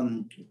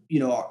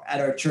 at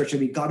our church, I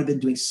mean, God had been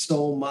doing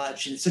so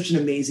much and it's such an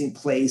amazing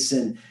place.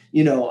 And,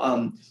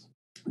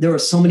 there were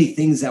so many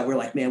things that were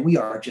like, man, we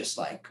are just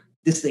like,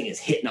 this thing is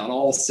hitting on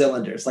all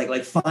cylinders.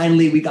 Like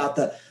finally we got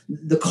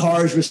the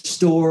cars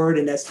restored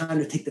and it's time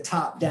to take the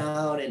top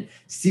down and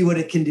see what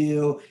it can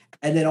do.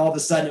 And then all of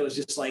a sudden it was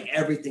just like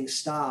everything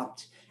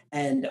stopped.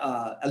 And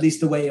at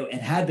least the way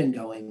it had been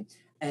going.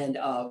 And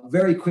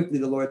very quickly,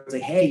 the Lord was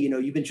like, hey,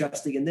 you've been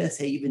trusting in this.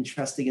 Hey, you've been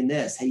trusting in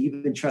this. Hey,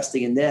 you've been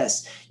trusting in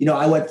this.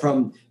 I went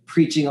from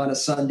preaching on a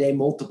Sunday,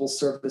 multiple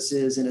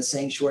services in a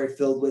sanctuary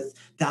filled with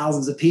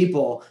thousands of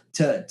people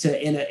to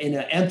in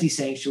an empty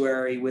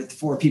sanctuary with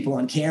 4 people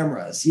on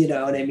cameras, you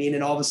know what I mean?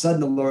 And all of a sudden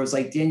the Lord was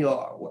like,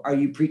 Daniel, are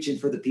you preaching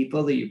for the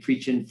people or are you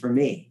preaching for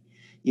me?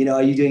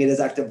 Are you doing it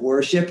as active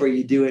worship or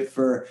you do it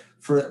for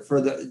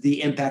the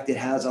impact it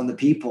has on the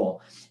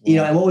people?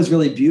 Wow. And what was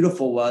really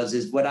beautiful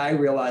is what I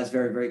realized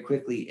very, very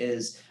quickly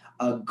is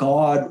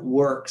God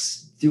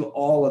works through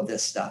all of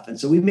this stuff. And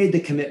so we made the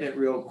commitment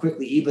real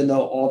quickly, even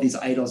though all these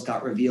idols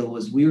got revealed,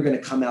 was we were going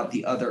to come out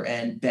the other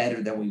end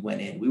better than we went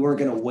in. We weren't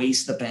going to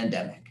waste the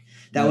pandemic.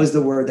 That was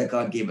the word that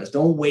God gave us.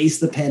 Don't waste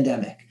the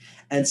pandemic.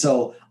 And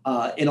so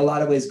in a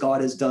lot of ways,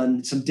 God has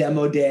done some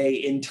demo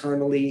day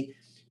internally,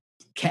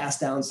 cast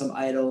down some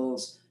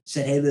idols,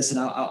 said, hey, listen,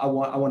 I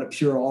want a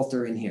pure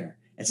altar in here.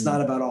 It's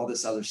not about all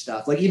this other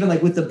stuff. Even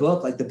with the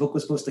book, the book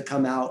was supposed to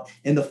come out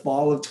in the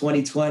fall of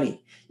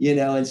 2020,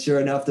 and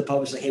sure enough, the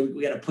publisher, hey,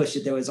 we got to push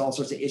it. There was all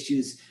sorts of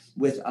issues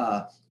with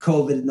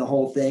COVID and the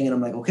whole thing. And I'm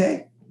like,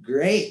 okay,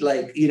 great.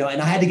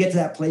 And I had to get to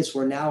that place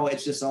where now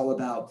it's just all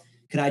about,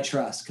 can I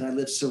trust? Can I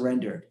live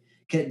surrendered?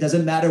 It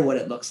doesn't matter what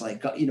it looks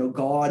like.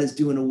 God is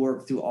doing a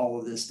work through all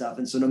of this stuff.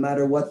 And so no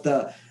matter what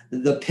the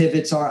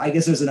pivots are, I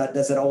guess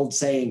that's that old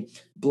saying,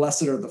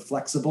 blessed are the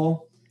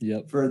flexible.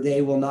 Yep. For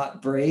they will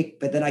not break.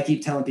 But then I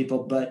keep telling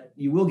people, but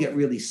you will get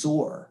really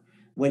sore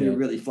when you're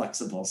really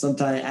flexible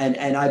sometimes.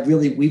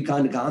 And we've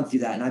gone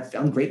through that and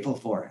I'm grateful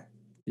for it.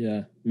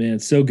 Yeah, man.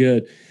 So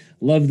good.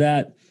 Love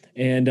that.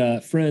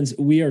 And friends,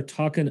 we are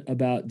talking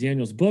about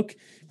Daniel's book,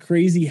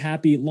 Crazy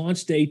Happy.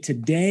 Launch day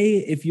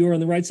today. If you're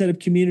on the Right Side Up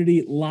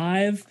Community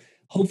live,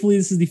 hopefully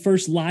this is the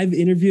first live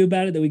interview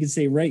about it that we can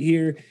say right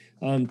here.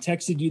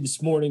 Texted you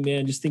this morning,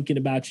 man, just thinking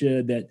about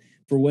you that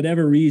for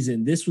whatever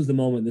reason, this was the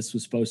moment this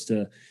was supposed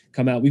to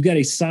come out. We've got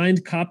a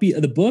signed copy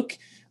of the book.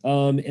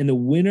 And the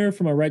winner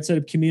from our Right Side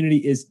Up Community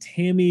is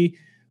Tammy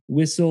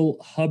Whistle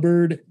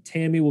Hubbard.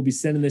 Tammy will be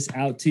sending this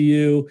out to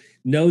you.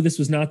 No, this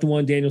was not the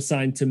one Daniel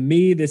signed to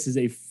me. This is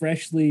a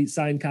freshly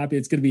signed copy.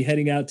 It's going to be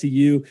heading out to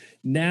you.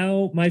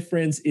 Now, my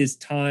friends, is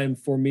time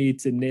for me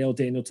to nail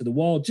Daniel to the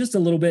wall just a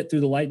little bit through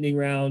the lightning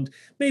round.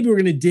 Maybe we're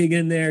going to dig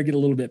in there, get a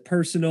little bit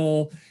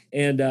personal,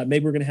 and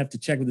maybe we're going to have to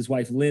check with his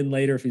wife, Lynn,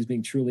 later if he's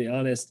being truly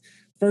honest.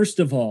 First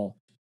of all,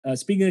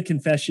 speaking of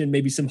confession,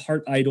 maybe some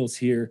heart idols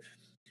here.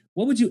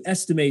 What would you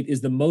estimate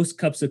is the most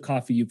cups of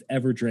coffee you've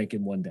ever drank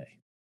in one day?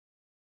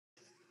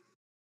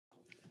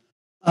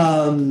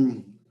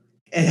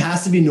 It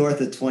has to be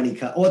north of 20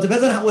 cups. Well, it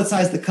depends on what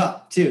size the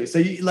cup too. So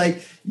me,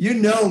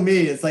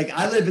 it's like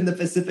I live in the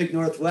Pacific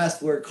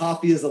Northwest where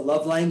coffee is a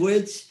love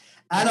language,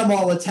 and I'm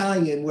all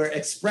Italian where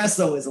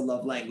espresso is a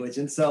love language.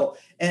 And so,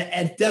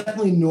 and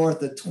definitely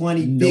north of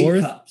 20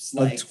 big cups.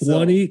 Of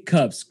 20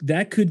 cups.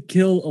 That could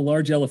kill a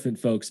large elephant,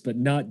 folks, but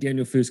not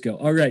Daniel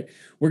Fusco. All right.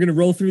 We're going to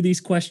roll through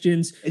these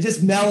questions. It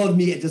just mellowed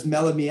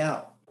me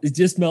out. It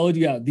just mellowed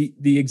you out.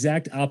 The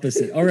exact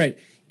opposite. All right.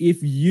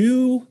 If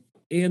you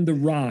and The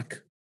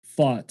Rock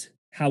fought,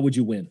 how would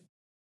you win?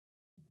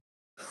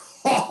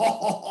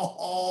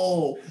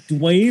 Oh,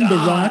 Dwayne The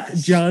Rock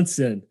gosh.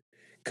 Johnson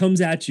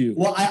comes at you.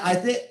 Well, I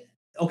think,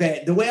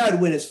 okay, the way I'd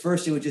win is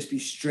first it would just be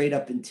straight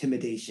up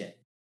intimidation.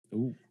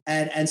 Ooh.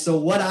 And so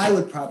what I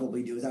would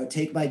probably do is I would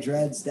take my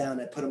dreads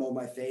down and put them on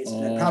my face.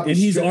 And, I'd probably and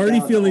he's strip already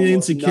down to feeling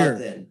almost insecure.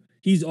 nothing.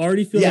 He's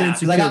already feeling Yeah,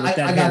 because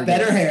insecure. I got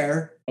better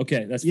hair.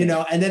 Okay, that's you fair.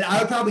 know, and then I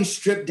would probably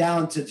strip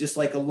down to just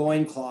like a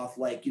loincloth,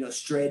 like, you know,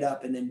 straight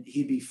up, and then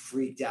he'd be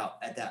freaked out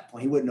at that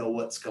point. He wouldn't know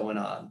what's going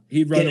on.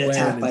 He'd run Getting away.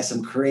 attacked by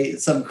some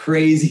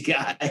crazy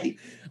guy.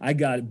 I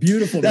got it.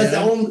 Beautiful. That's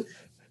man. the only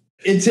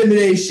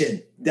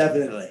intimidation,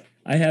 definitely.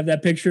 I have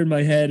that picture in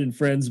my head, and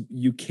friends,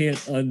 you can't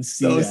unsee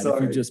So that sorry.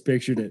 if you just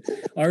pictured it.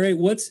 All right,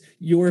 what's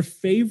your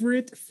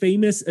favorite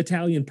famous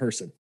Italian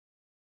person?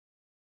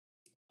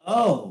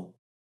 Oh,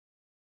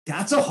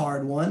 that's a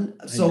hard one.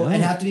 So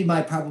it'd have to be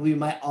probably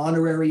my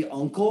honorary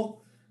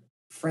uncle,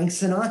 Frank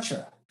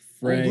Sinatra.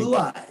 Frank. Blue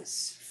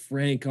Eyes.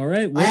 Frank. All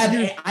right.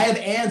 I have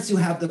aunts who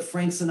have the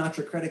Frank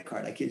Sinatra credit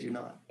card. I kid you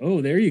not. Oh,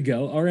 there you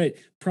go. All right.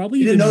 Probably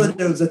You didn't know that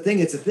it was a thing.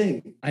 It's a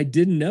thing. I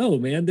didn't know,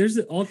 man. There's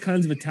all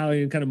kinds of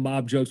Italian kind of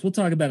mob jokes. We'll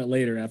talk about it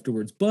later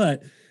afterwards.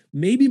 But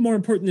maybe more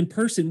important than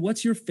person,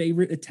 what's your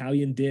favorite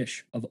Italian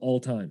dish of all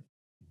time?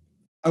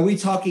 Are we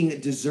talking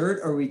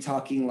dessert or are we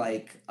talking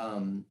like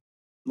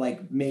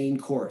main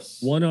course?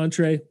 One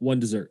entree, one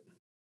dessert.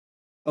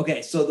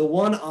 Okay, so the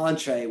one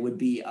entree would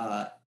be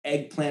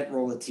eggplant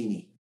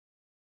rollatini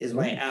is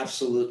my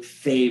absolute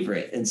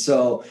favorite. And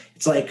so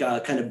it's like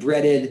kind of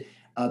breaded,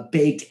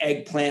 baked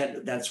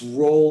eggplant that's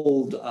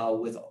rolled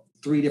with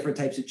 3 different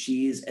types of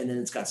cheese, and then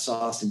it's got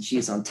sauce and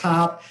cheese on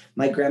top.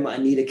 My grandma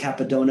Anita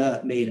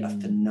Capadona made a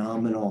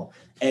phenomenal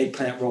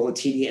eggplant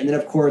rollatini. And then,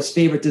 of course,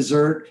 favorite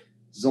dessert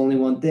is only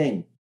one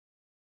thing.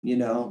 You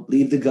know,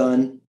 leave the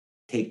gun,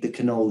 take the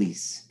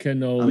cannolis.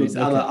 Cannolis.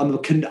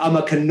 I'm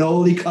a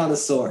cannoli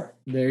connoisseur.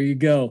 There you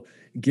go.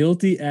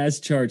 Guilty as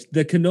charged.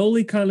 The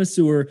cannoli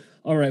connoisseur.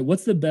 All right.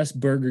 What's the best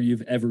burger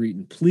you've ever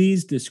eaten?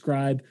 Please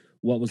describe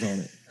what was on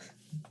it.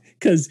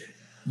 Because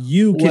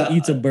you can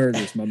eat some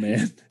burgers, my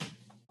man.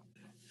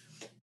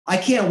 I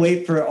can't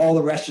wait for all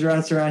the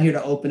restaurants around here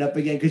to open up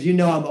again, because you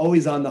know I'm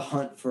always on the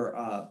hunt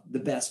for the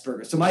best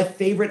burgers. So my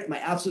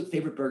absolute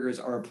favorite burgers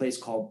are a place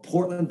called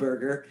Portland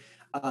Burger,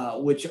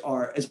 which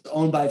is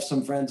owned by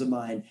some friends of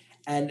mine.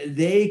 And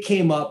they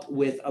came up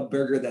with a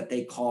burger that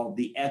they call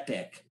the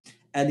Epic.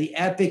 And the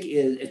Epic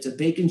it's a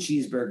bacon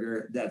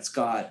cheeseburger that's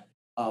got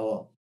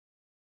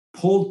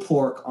pulled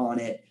pork on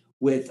it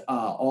with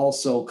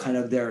also kind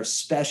of their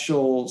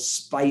special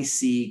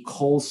spicy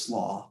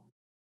coleslaw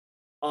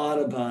on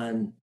a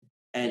bun.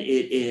 And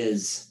it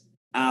is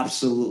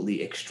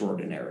absolutely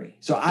extraordinary.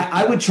 So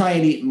I would try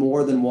and eat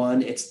more than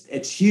one.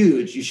 It's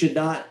huge. You should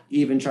not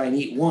even try and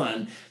eat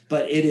one,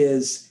 but it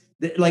is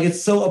like,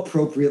 it's so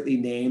appropriately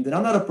named. And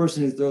I'm not a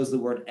person who throws the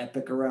word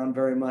epic around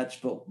very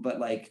much, but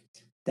like,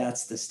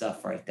 that's the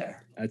stuff right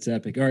there. That's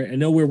epic. All right. I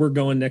know where we're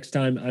going next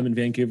time. I'm in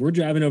Vancouver. We're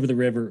driving over the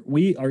river.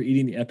 We are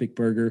eating the Epic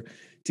Burger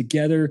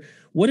together.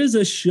 What is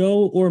a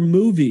show or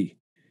movie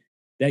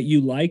that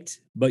you liked,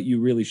 but you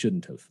really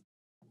shouldn't have?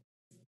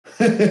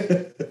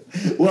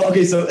 Well,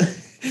 okay.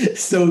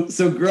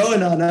 So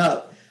growing on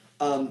up,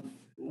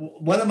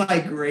 one of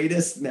my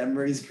greatest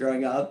memories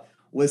growing up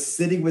was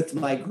sitting with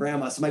my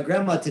grandma. So my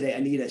grandma today,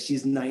 Anita,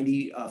 she's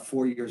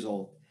 94 years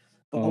old.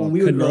 But when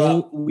we would grow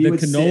up, we would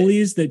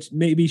cannolis that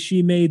maybe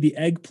she made, the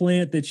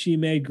eggplant that she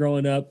made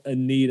growing up.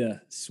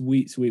 Anita,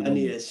 sweet woman.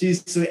 Anita,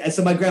 she's sweet. And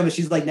so my grandma,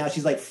 she's like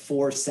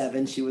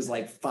 4'7". She was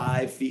like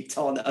 5 feet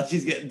tall. Now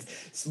she's getting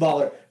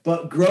smaller.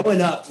 But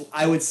growing up,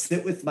 I would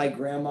sit with my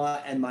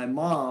grandma and my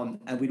mom,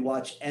 and we'd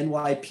watch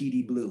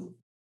NYPD Blue.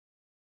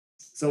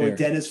 So with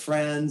Dennis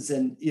Friends,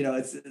 and you know,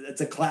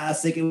 it's a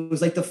classic. It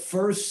was like the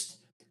first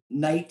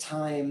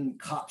nighttime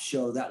cop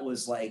show that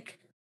was like,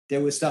 there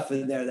was stuff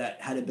in there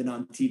that hadn't been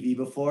on TV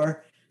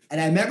before.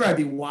 And I remember I'd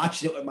be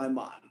watching it with my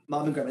mom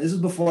and grandma. This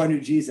was before I knew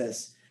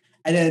Jesus.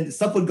 And then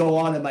stuff would go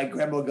on and my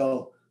grandma would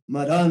go,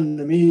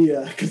 Madonna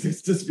mia, because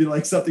it's just be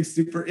like something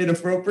super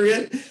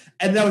inappropriate.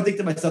 And then I would think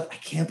to myself, I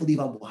can't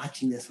believe I'm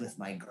watching this with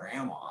my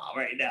grandma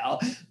right now.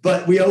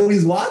 But we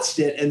always watched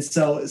it. And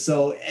so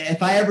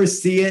if I ever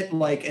see it,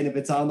 like, and if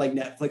it's on like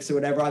Netflix or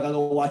whatever, I'm going to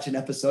go watch an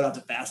episode. I have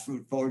to fast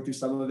forward through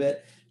some of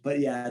it. But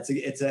yeah,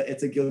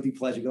 it's a guilty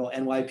pleasure. Go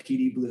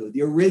NYPD Blue,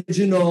 the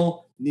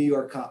original New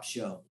York cop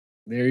show.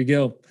 There you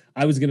go.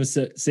 I was going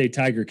to say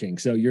Tiger King,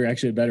 so you're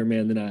actually a better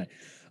man than I.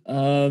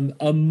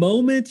 A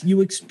moment you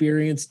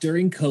experienced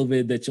during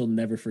COVID that you'll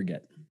never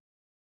forget.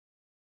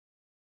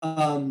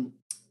 So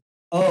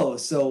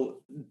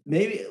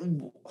maybe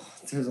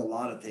there's a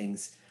lot of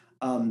things.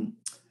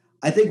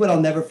 I think what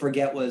I'll never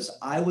forget was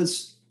I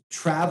was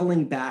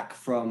traveling back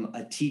from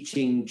a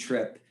teaching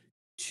trip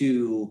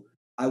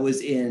I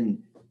was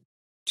in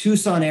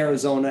Tucson,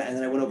 Arizona, and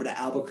then I went over to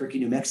Albuquerque,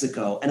 New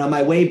Mexico. And on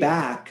my way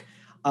back,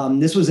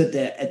 this was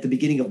at the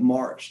beginning of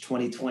March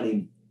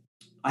 2020.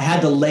 I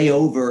had to lay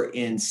over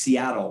in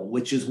Seattle,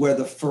 which is where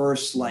the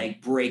first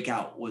like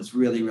breakout was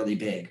really, really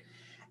big.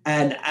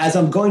 And as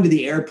I'm going to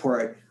the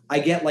airport, I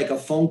get like a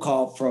phone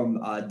call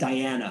from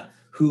Diana,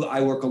 who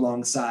I work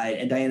alongside.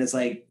 And Diana's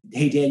like,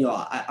 hey, Daniel,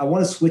 I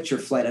want to switch your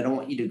flight. I don't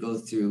want you to go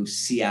through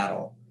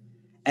Seattle.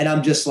 And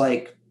I'm just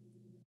like,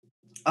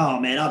 oh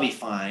man, I'll be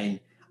fine.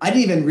 I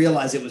didn't even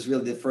realize it was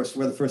really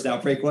where the first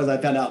outbreak was. I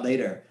found out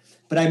later.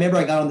 But I remember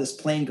I got on this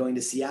plane going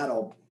to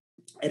Seattle,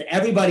 and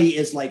everybody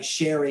is like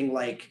sharing,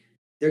 like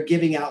they're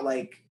giving out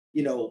like,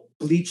 you know,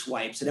 bleach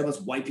wipes, and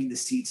everyone's wiping the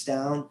seats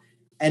down.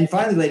 And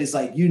finally, the lady's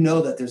like, you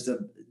know that there's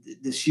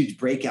this huge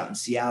breakout in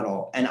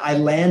Seattle. And I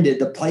landed,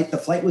 the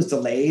flight was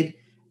delayed.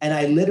 And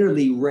I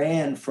literally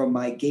ran from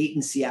my gate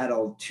in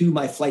Seattle to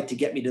my flight to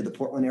get me to the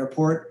Portland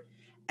airport.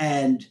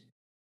 And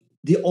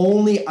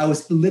I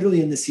was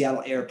literally in the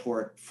Seattle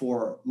airport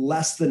for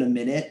less than a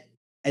minute.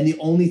 And the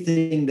only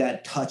thing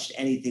that touched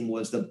anything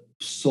was the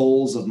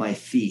soles of my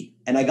feet.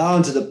 And I got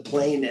onto the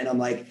plane and I'm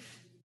like,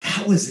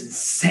 that was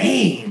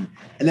insane.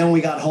 And then when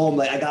we got home,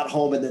 like I got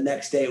home and the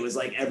next day it was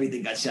like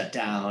everything got shut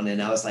down.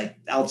 And I was like,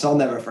 I'll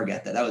never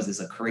forget that. That was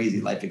just a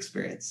crazy life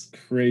experience.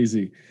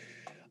 Crazy.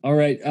 All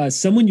right.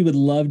 Someone you would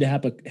love to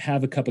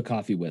have a cup of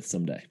coffee with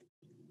someday.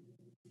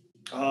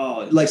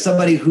 Oh, like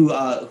somebody who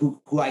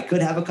I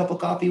could have a cup of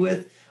coffee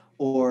with,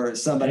 or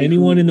somebody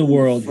anyone in the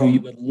world who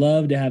you would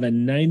love to have a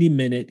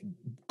 90-minute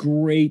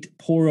great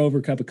pour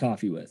over cup of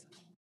coffee with.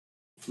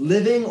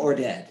 Living or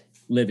dead?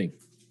 Living.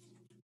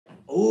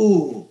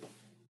 Oh,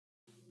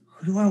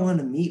 who do I want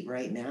to meet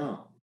right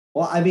now?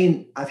 Well, I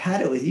mean, I've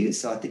had it with you,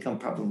 so I think I'm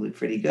probably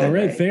pretty good. All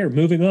right? Fair.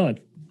 Moving on.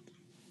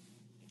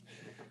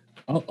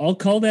 I'll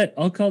call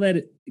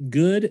that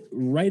good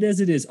right as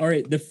it is. All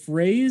right. The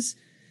phrase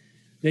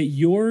that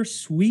your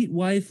sweet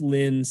wife,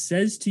 Lynn,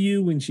 says to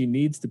you when she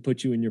needs to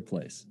put you in your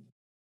place.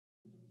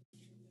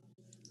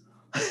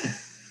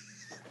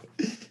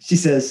 She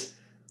says,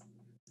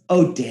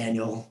 "Oh,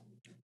 Daniel."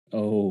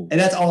 Oh. And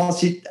that's all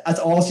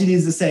she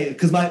needs to say.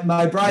 Because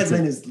my bride,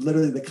 Lynn, is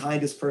literally the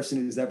kindest person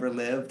who's ever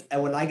lived.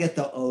 And when I get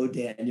the "Oh,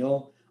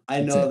 Daniel,"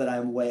 I know that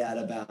I'm way out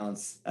of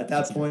bounds. At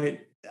that point,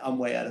 I'm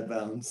way out of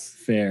bounds.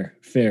 Fair.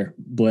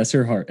 Bless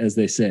her heart, as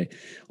they say.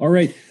 All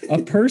right.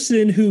 A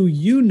person who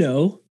you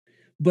know,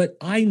 but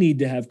I need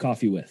to have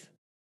coffee with.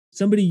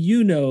 Somebody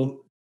you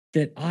know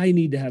that I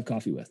need to have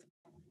coffee with.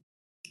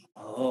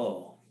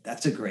 Oh,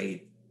 that's a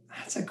great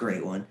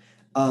one.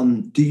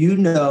 Do you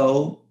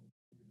know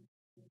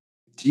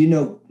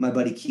my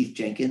buddy Keith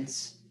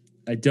Jenkins?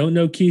 I don't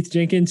know Keith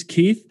Jenkins.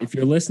 Keith, if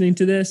you're listening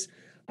to this,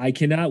 I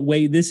cannot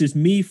wait. This is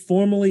me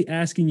formally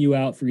asking you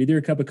out for either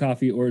a cup of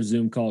coffee or a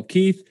Zoom call.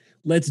 Keith,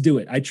 let's do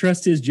it. I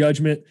trust his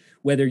judgment.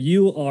 Whether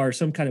you are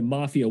some kind of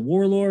mafia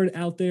warlord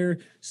out there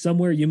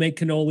somewhere, you make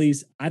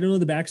cannolis. I don't know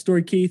the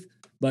backstory, Keith,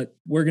 but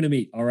we're going to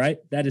meet. All right.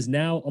 That is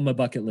now on my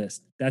bucket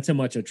list. That's how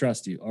much I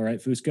trust you. All right,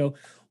 Fusco.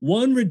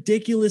 One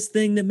ridiculous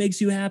thing that makes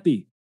you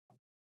happy.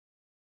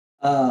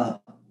 The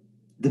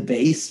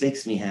bass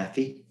makes me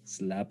happy.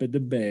 Slap at the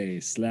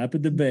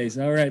bass.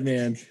 All right,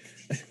 man.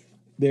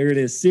 There it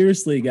is.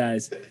 Seriously,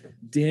 guys.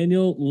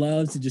 Daniel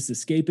loves to just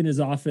escape in his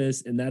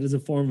office, and that is a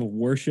form of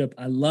worship.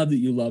 I love that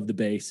you love the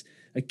bass.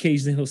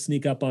 Occasionally, he'll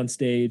sneak up on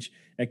stage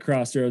at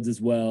Crossroads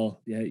as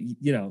well. Yeah,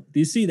 you know,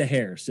 you see the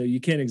hair, so you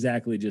can't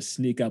exactly just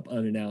sneak up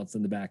unannounced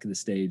on the back of the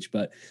stage,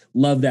 but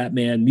love that,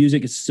 man.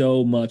 Music is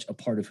so much a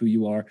part of who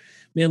you are.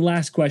 Man,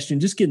 last question,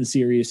 just getting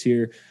serious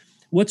here.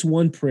 What's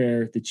one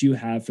prayer that you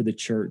have for the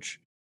church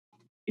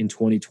in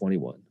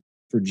 2021?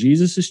 For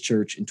Jesus'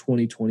 church in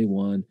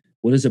 2021,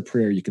 what is a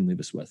prayer you can leave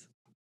us with?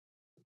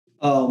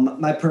 Oh,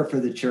 my prayer for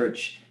the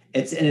church,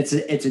 it's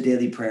a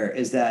daily prayer,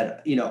 is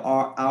that, you know,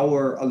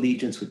 our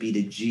allegiance would be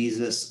to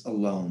Jesus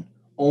alone,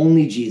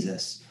 only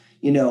Jesus.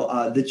 You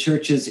know, the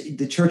church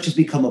has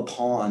become a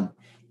pawn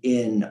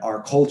in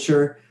our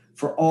culture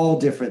for all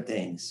different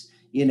things,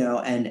 you know,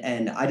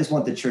 and I just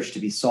want the church to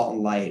be salt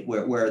and light,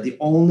 where the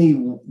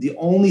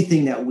only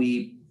thing that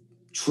we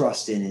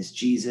trust in is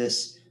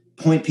Jesus,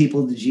 point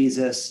people to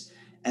Jesus.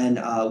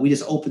 And we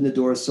just open the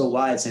doors so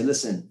wide, say,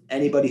 listen,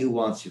 anybody who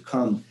wants to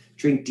come,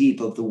 drink deep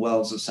of the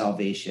wells of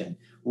salvation.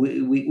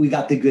 We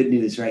got the good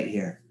news right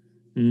here.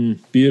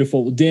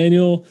 Beautiful. Well,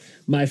 Daniel,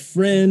 my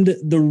friend,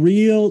 the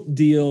real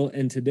deal.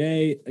 And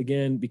today,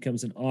 again,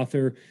 becomes an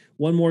author.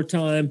 One more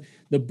time,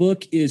 the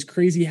book is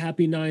Crazy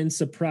Happy 9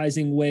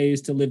 Surprising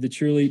Ways to Live the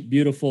Truly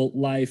Beautiful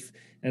Life.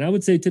 And I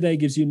would say today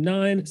gives you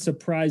 9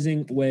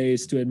 surprising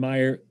ways to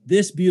admire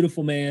this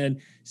beautiful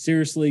man.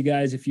 Seriously,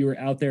 guys, if you are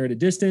out there at a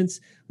distance,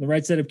 on the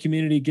Right Side Up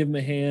community, give him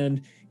a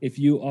hand. If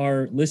you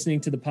are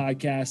listening to the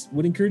podcast,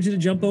 would encourage you to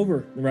jump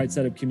over the Right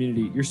Side Up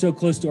community. You're so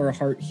close to our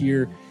heart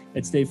here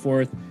at Stay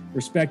Forth.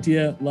 Respect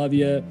you, love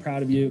you,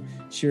 proud of you,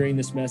 sharing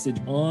this message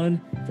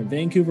on from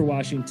Vancouver,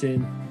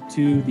 Washington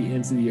to the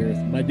ends of the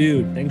earth. My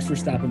dude, thanks for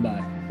stopping by.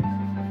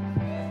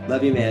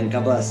 Love you, man.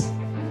 God bless.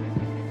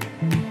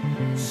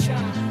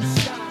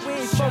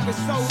 Focus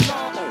so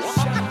long.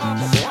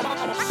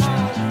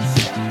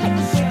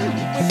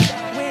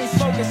 We ain't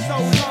focused so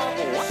long.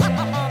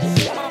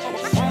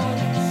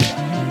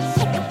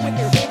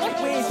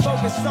 We ain't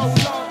focused so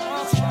long.